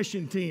World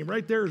Mission team.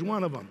 Right there is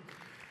one of them.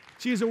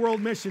 She's a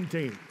World Mission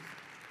team.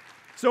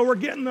 So we're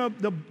getting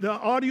the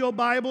audio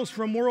Bibles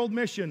from World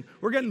Mission.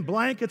 We're getting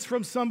blankets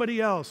from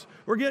somebody else.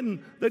 We're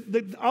getting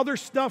the other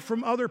stuff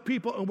from other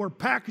people, and we're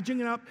packaging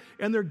it up,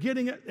 and they're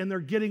getting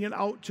it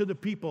out to the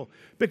people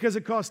because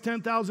it costs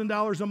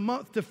 $10,000 a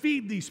month to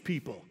feed these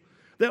people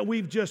that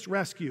we've just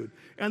rescued.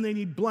 And they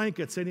need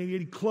blankets, and they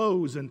need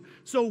clothes. And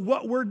so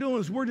what we're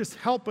doing is we're just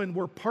helping.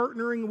 We're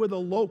partnering with a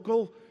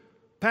local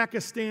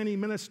Pakistani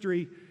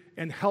ministry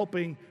and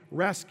helping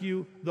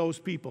rescue those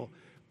people.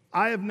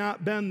 I have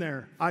not been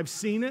there. I've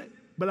seen it,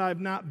 but I've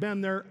not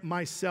been there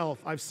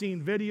myself. I've seen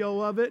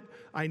video of it.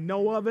 I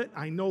know of it.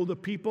 I know the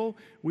people.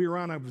 We were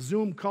on a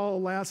Zoom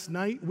call last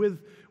night with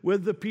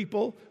the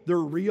people. They're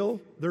real.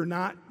 They're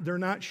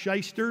not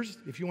shysters,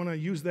 if you want to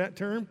use that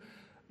term.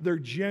 They're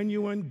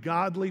genuine,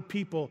 godly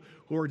people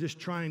who are just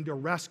trying to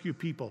rescue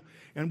people.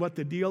 And what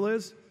the deal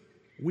is,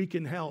 we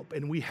can help.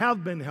 And we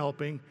have been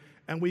helping,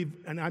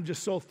 and I'm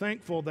just so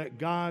thankful that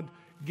God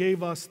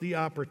gave us the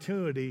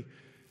opportunity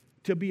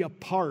to be a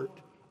part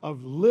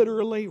of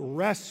literally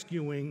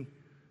rescuing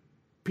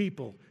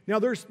people. Now,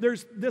 this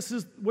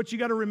is what you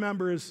got to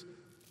remember is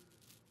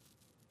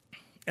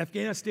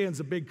Afghanistan's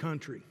a big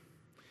country,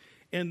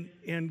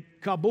 and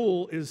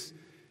Kabul is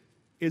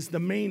the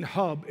main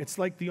hub. It's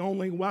like the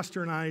only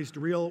westernized,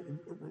 real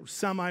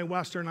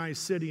semi-westernized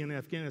city in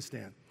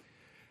Afghanistan,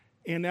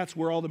 and that's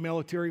where all the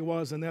military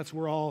was, and that's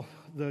where all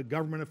the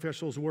government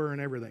officials were, and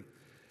everything.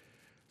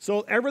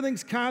 So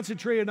everything's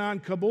concentrated on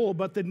Kabul,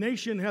 but the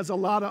nation has a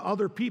lot of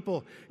other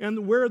people.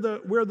 And where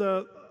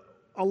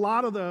a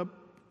lot of the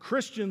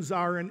Christians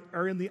are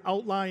in the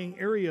outlying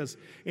areas.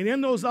 And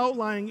in those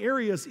outlying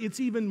areas, it's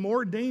even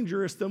more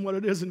dangerous than what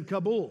it is in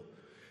Kabul.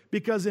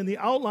 Because in the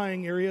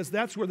outlying areas,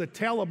 that's where the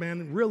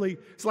Taliban really,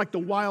 it's like the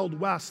Wild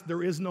West.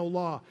 There is no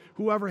law.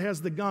 Whoever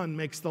has the gun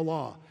makes the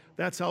law.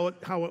 That's how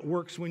it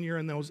works when you're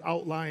in those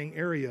outlying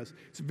areas.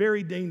 It's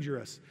very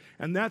dangerous.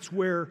 And that's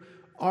where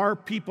our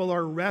people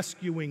are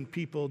rescuing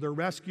people. They're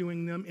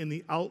rescuing them in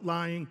the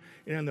outlying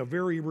and in the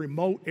very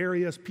remote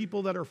areas,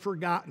 people that are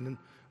forgotten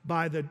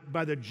by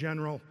the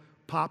general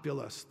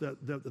populace.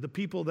 The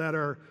people that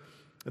are,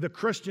 the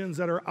Christians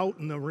that are out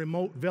in the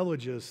remote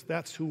villages,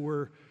 that's who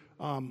we're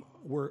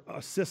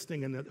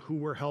assisting and who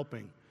we're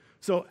helping.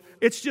 So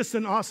it's just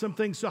an awesome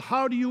thing. So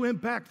how do you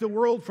impact the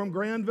world from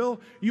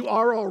Granville? You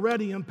are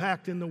already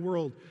impacting the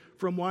world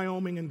from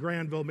Wyoming and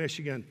Granville,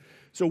 Michigan.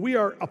 So we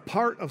are a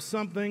part of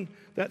something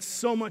that's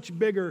so much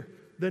bigger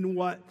than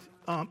what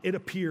it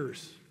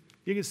appears.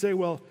 You can say,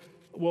 well,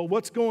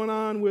 what's going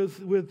on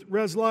with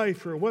Res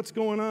Life, or what's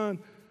going on?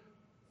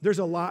 There's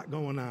a lot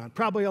going on.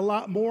 Probably a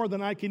lot more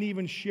than I can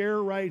even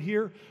share right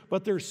here,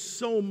 but there's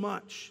so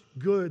much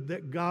good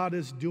that God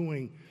is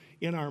doing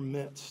in our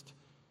midst.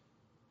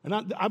 And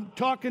I'm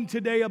talking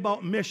today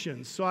about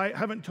missions, so I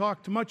haven't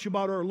talked much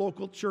about our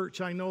local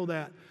church, I know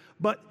that.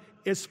 But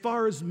as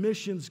far as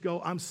missions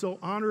go, I'm so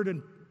honored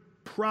and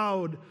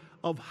proud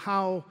of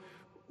how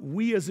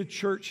we as a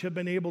church have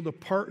been able to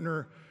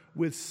partner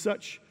with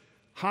such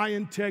high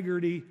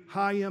integrity,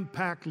 high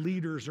impact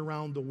leaders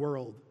around the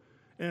world.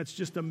 And it's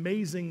just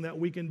amazing that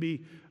we can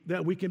be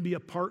a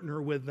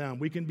partner with them.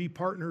 We can be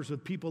partners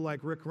with people like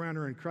Rick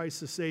Renner and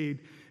Christ the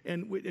Saved,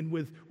 and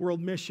with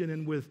World Mission,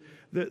 and with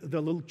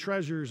the Little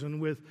Treasures,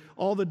 and with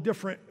all the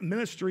different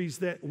ministries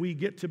that we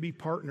get to be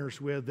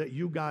partners with, that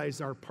you guys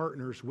are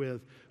partners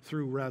with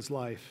through Res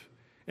Life.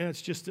 And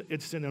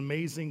it's an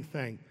amazing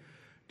thing.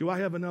 Do I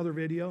have another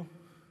video?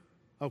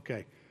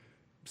 Okay.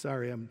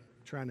 Sorry, I'm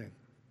trying to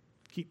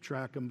keep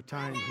track of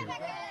time here.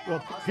 Well,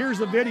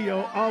 here's a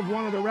video of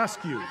one of the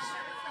rescues.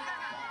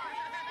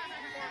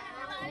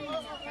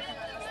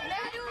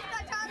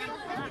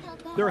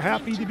 They're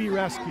happy to be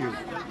rescued.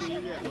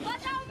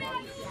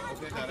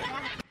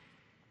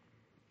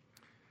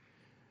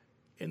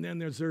 And then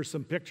there's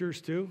some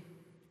pictures too.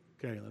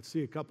 Okay, let's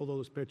see a couple of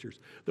those pictures.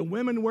 The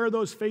women wear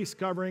those face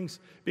coverings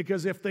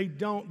because if they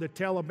don't, the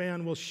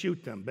Taliban will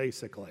shoot them,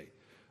 basically.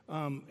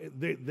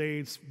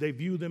 They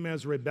view them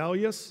as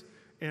rebellious,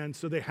 and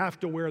so they have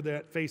to wear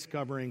that face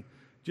covering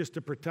just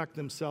to protect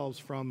themselves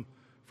from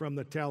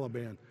the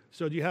Taliban.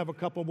 So do you have a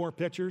couple more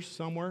pictures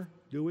somewhere?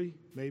 Do we?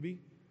 Maybe?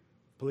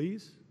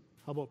 Please?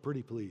 How about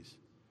pretty please?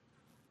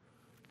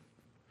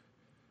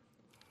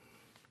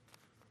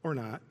 Or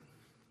not?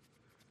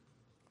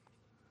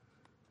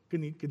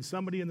 Can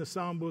somebody in the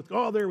sound booth?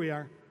 Oh, there we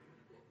are.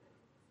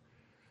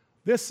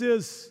 This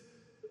is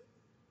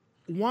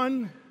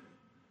one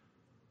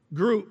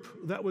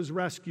group that was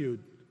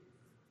rescued.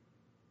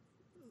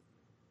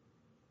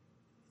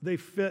 They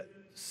fit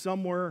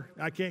somewhere.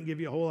 I can't give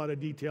you a whole lot of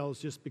details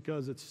just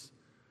because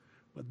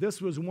but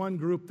this was one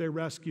group they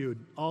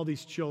rescued, all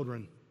these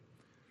children.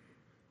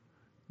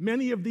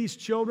 Many of these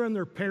children,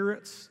 their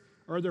parents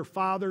or their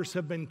fathers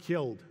have been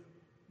killed,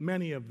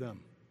 many of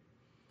them.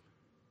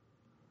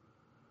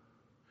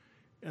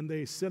 And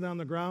they sit on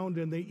the ground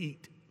and they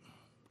eat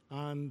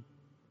on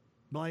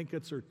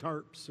blankets or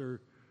tarps or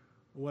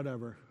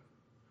whatever.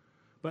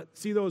 But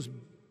see those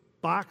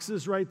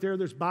boxes right there?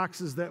 There's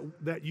boxes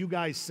that you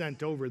guys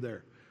sent over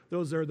there.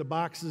 Those are the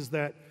boxes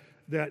that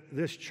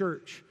this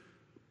church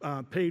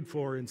paid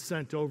for and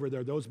sent over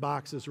there. Those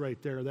boxes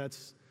right there,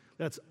 that's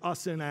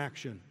us in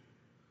action.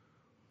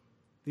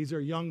 These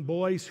are young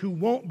boys who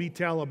won't be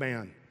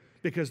Taliban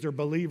because they're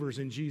believers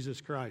in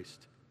Jesus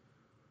Christ.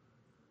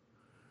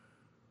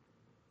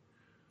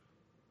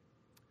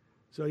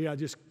 So yeah,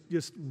 just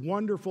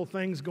wonderful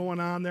things going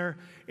on there.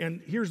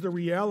 And here's the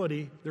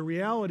reality. The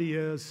reality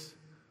is,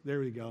 there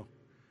we go.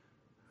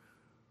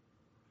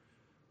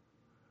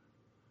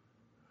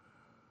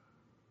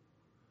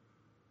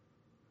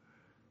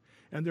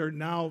 And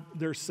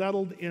they're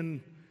settled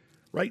in,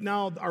 right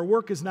now our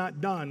work is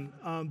not done.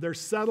 They're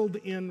settled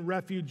in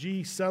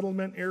refugee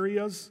settlement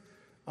areas,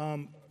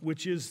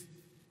 which is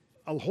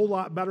a whole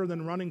lot better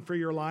than running for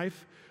your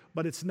life,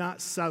 but it's not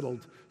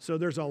settled. So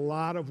there's a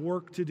lot of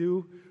work to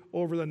do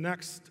over the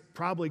next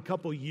probably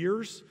couple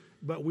years,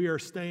 but we are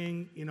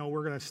staying,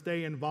 we're going to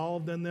stay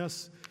involved in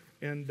this,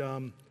 and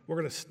we're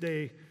going to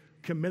stay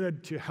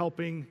committed to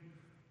helping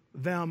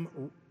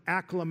them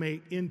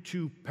acclimate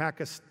into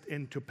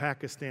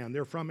Pakistan.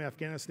 They're from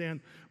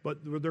Afghanistan, but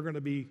they're going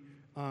to be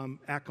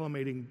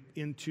acclimating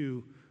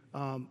into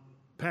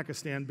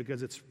Pakistan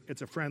because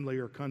it's a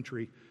friendlier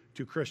country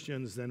to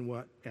Christians than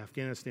what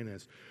Afghanistan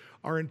is.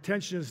 Our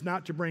intention is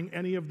not to bring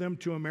any of them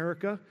to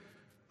America.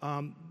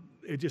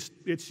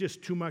 It's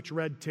just too much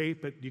red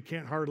tape. You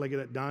can't hardly get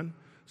it done.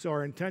 So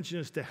our intention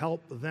is to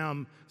help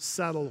them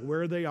settle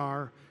where they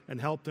are and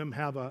help them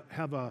have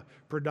a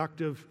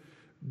productive,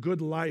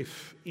 good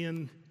life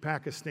in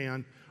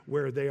Pakistan,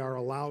 where they are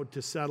allowed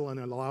to settle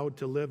and allowed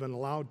to live and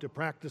allowed to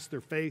practice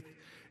their faith,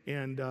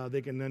 and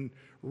they can then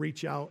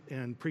reach out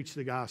and preach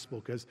the gospel.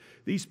 Because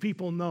these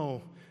people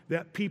know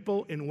that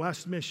people in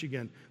West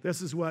Michigan,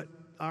 this is what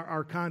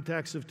our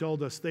contacts have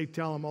told us. They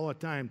tell them all the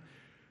time,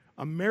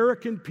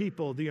 American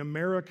people, the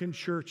American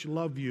church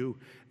love you,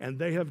 and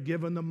they have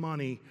given the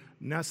money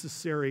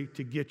necessary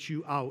to get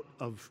you out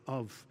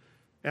of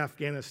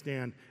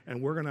Afghanistan, and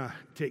we're going to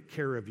take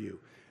care of you.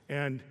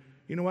 And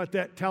you know what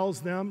that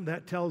tells them?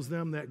 That tells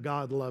them that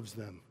God loves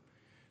them.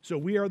 So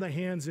we are the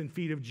hands and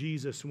feet of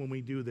Jesus when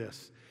we do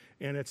this.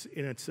 And it's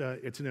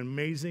an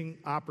amazing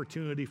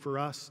opportunity for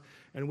us,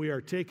 and we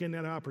are taking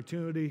that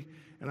opportunity,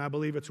 and I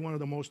believe it's one of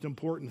the most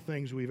important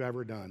things we've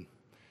ever done.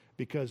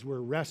 because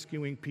we're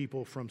rescuing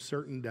people from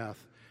certain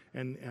death,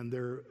 and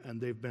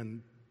they've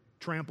been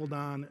trampled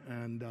on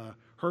and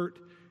hurt,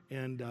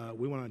 and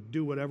we want to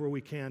do whatever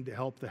we can to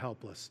help the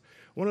helpless.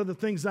 One of the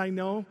things I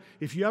know,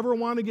 if you ever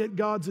want to get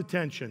God's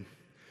attention,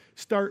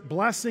 start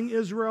blessing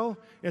Israel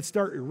and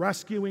start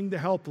rescuing the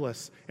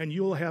helpless, and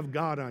you'll have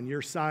God on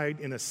your side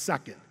in a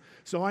second.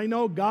 So I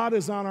know God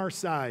is on our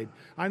side.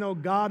 I know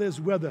God is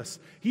with us.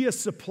 He is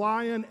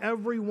supplying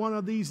every one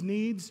of these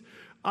needs.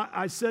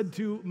 I said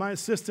to my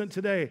assistant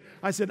today,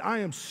 I said, I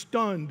am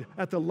stunned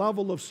at the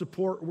level of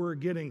support we're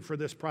getting for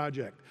this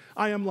project.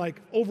 I am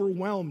like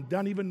overwhelmed,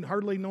 not even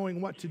hardly knowing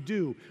what to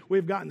do.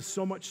 We've gotten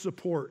so much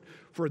support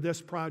for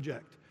this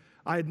project.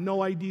 I had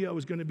no idea it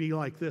was going to be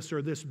like this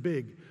or this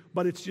big,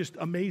 but it's just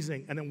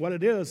amazing. And then what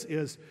it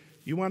is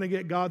you want to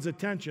get God's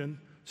attention,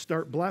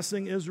 start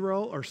blessing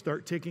Israel or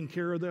start taking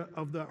care of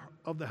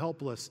the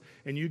helpless,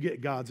 and you get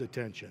God's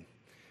attention.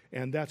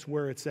 And that's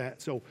where it's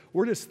at. So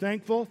we're just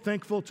thankful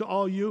to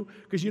all you,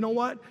 because you know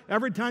what?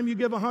 Every time you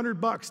give $100,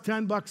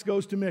 $10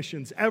 goes to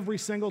missions. Every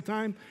single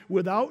time,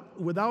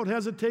 without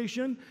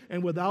hesitation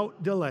and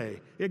without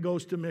delay, it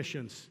goes to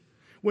missions.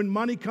 When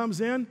money comes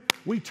in,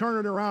 we turn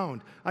it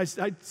around. I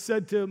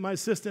said to my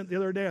assistant the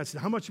other day, I said,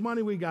 how much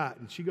money we got?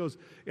 And she goes,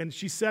 and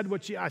she said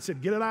I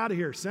said, get it out of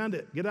here, send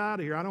it, get it out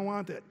of here. I don't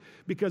want it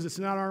because it's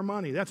not our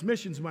money. That's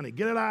missions money.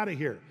 Get it out of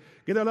here.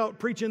 Get it out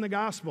preaching the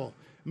gospel.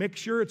 Make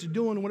sure it's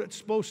doing what it's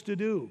supposed to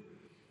do.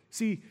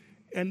 See,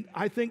 and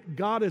I think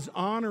God is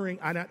honoring,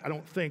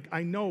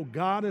 I know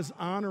God is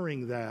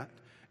honoring that,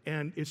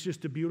 and it's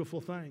just a beautiful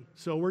thing.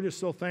 So we're just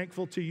so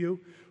thankful to you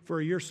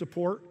for your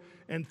support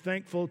and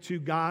thankful to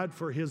God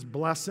for his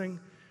blessing.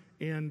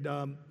 And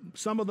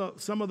some of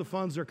the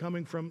funds are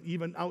coming from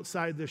even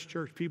outside this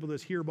church, people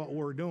that hear about what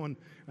we're doing,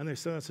 and they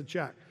send us a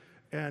check.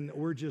 And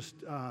we're just,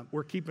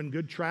 we're keeping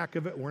good track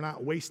of it. We're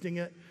not wasting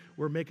it.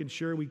 We're making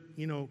sure we,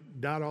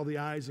 dot all the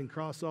I's and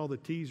cross all the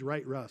T's,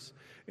 right, Russ?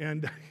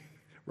 And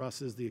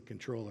Russ is the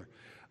controller.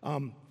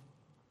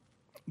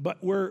 But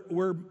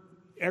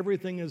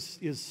everything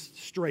is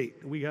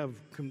straight. We have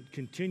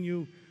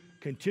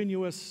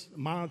continuous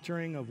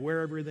monitoring of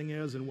where everything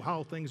is and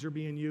how things are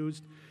being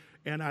used.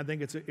 And I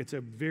think it's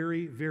a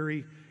very,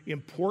 very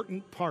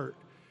important part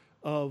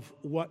of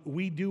what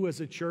we do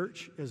as a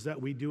church, is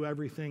that we do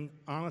everything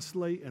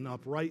honestly and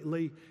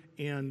uprightly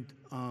and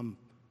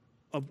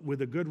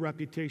with a good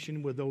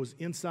reputation with those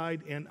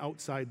inside and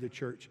outside the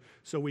church.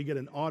 So we get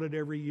an audit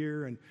every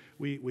year, and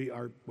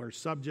we're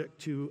subject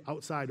to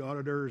outside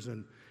auditors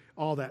and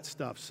all that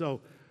stuff.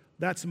 So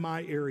that's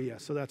my area,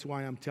 so that's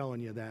why I'm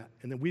telling you that.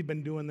 And then we've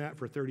been doing that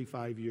for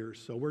 35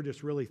 years. So we're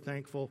just really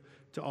thankful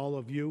to all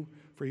of you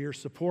for your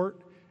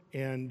support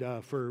and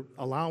for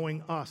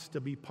allowing us to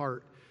be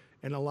part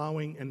and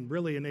allowing and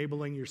really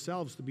enabling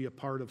yourselves to be a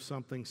part of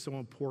something so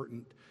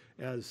important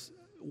as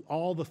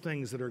all the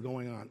things that are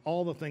going on,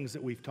 all the things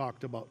that we've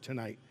talked about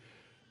tonight,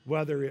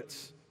 whether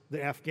it's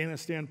the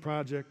Afghanistan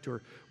project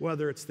or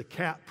whether it's the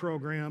CAT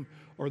program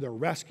or the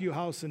rescue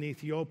house in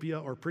Ethiopia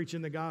or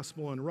preaching the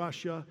gospel in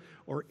Russia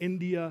or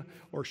India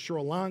or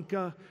Sri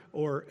Lanka,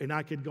 and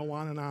I could go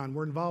on and on.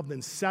 We're involved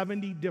in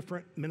 70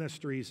 different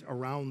ministries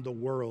around the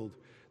world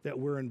that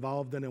we're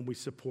involved in and we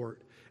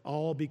support,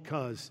 all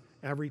because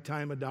every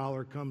time a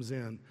dollar comes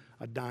in,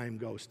 a dime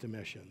goes to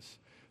missions.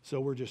 So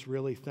we're just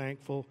really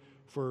thankful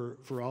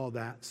for all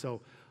that.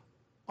 So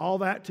all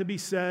that to be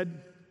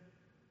said,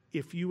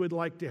 if you would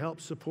like to help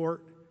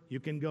support, you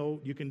can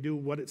do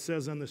what it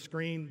says on the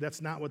screen.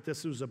 That's not what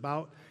this is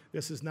about.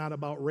 This is not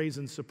about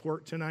raising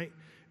support tonight,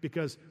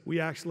 because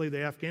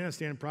the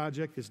Afghanistan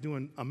project is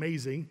doing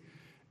amazing,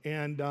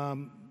 and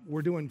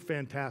we're doing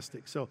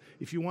fantastic. So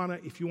if you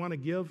want to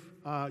give,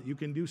 you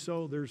can do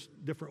so. There's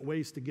different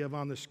ways to give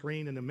on the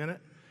screen in a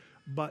minute,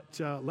 but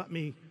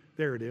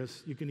there it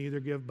is. You can either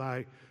give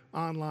by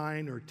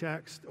online or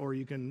text, or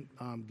you can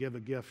give a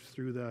gift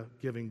through the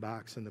giving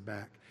box in the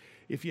back.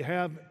 If you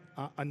have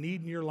a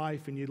need in your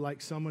life and you'd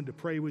like someone to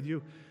pray with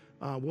you,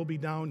 we'll be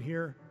down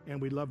here, and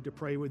we'd love to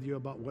pray with you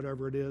about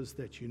whatever it is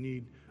that you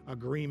need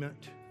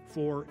agreement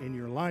for in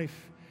your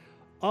life.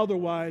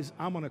 Otherwise,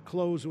 I'm going to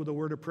close with a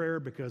word of prayer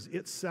because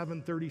it's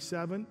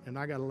 7:37 and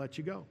I got to let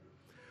you go.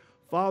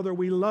 Father,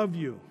 we love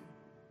you.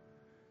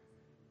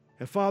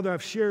 And Father,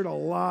 I've shared a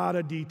lot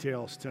of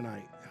details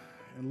tonight.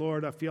 And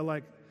Lord, I feel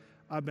like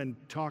I've been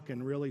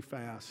talking really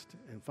fast.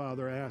 And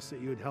Father, I ask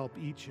that you would help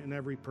each and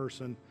every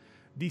person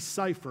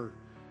decipher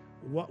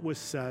what was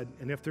said.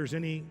 And if there's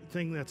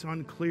anything that's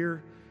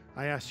unclear,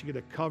 I ask you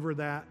to cover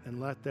that and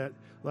let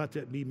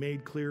that be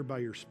made clear by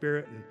your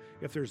Spirit. And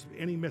if there's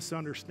any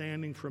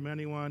misunderstanding from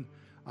anyone,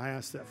 I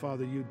ask that,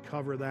 Father, you'd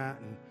cover that.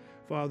 And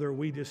Father,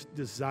 we just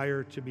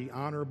desire to be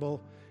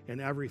honorable in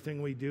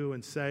everything we do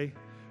and say.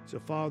 So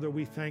Father,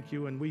 we thank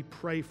you, and we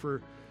pray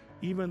for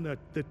even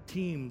the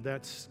team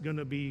that's going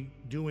to be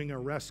doing a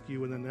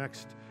rescue in the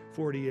next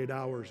 48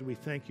 hours. We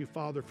thank you,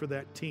 Father, for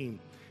that team.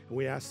 And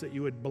we ask that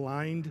you would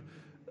blind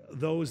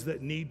those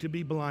that need to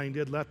be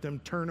blinded, let them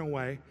turn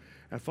away.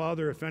 And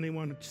Father, if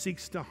anyone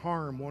seeks to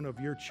harm one of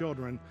your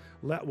children,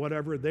 let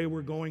whatever they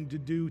were going to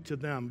do to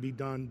them be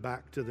done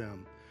back to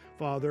them.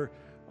 Father,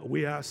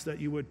 we ask that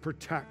you would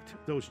protect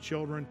those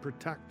children,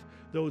 protect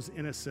those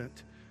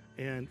innocent.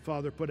 And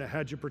Father, put a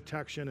hedge of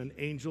protection and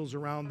angels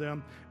around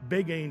them,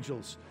 big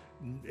angels.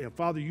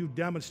 Father, you've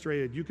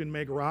demonstrated you can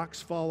make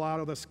rocks fall out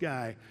of the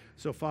sky.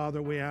 So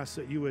Father, we ask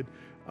that you would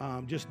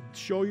just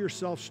show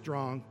yourself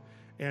strong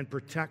and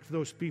protect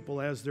those people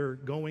as they're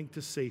going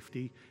to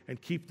safety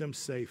and keep them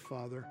safe,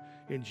 Father,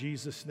 in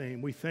Jesus'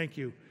 name. We thank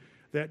you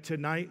that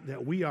tonight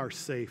that we are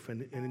safe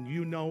and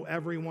you know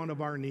every one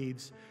of our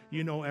needs.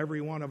 You know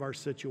every one of our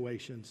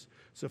situations.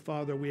 So,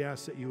 Father, we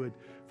ask that you would,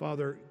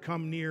 Father,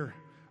 come near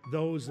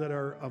those that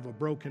are of a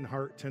broken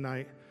heart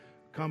tonight.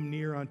 Come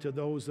near unto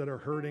those that are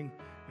hurting.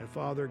 And,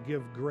 Father,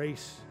 give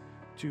grace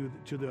to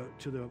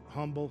the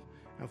humble.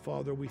 And,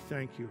 Father, we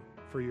thank you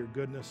for your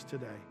goodness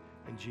today.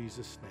 In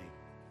Jesus' name.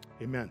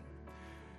 Amen.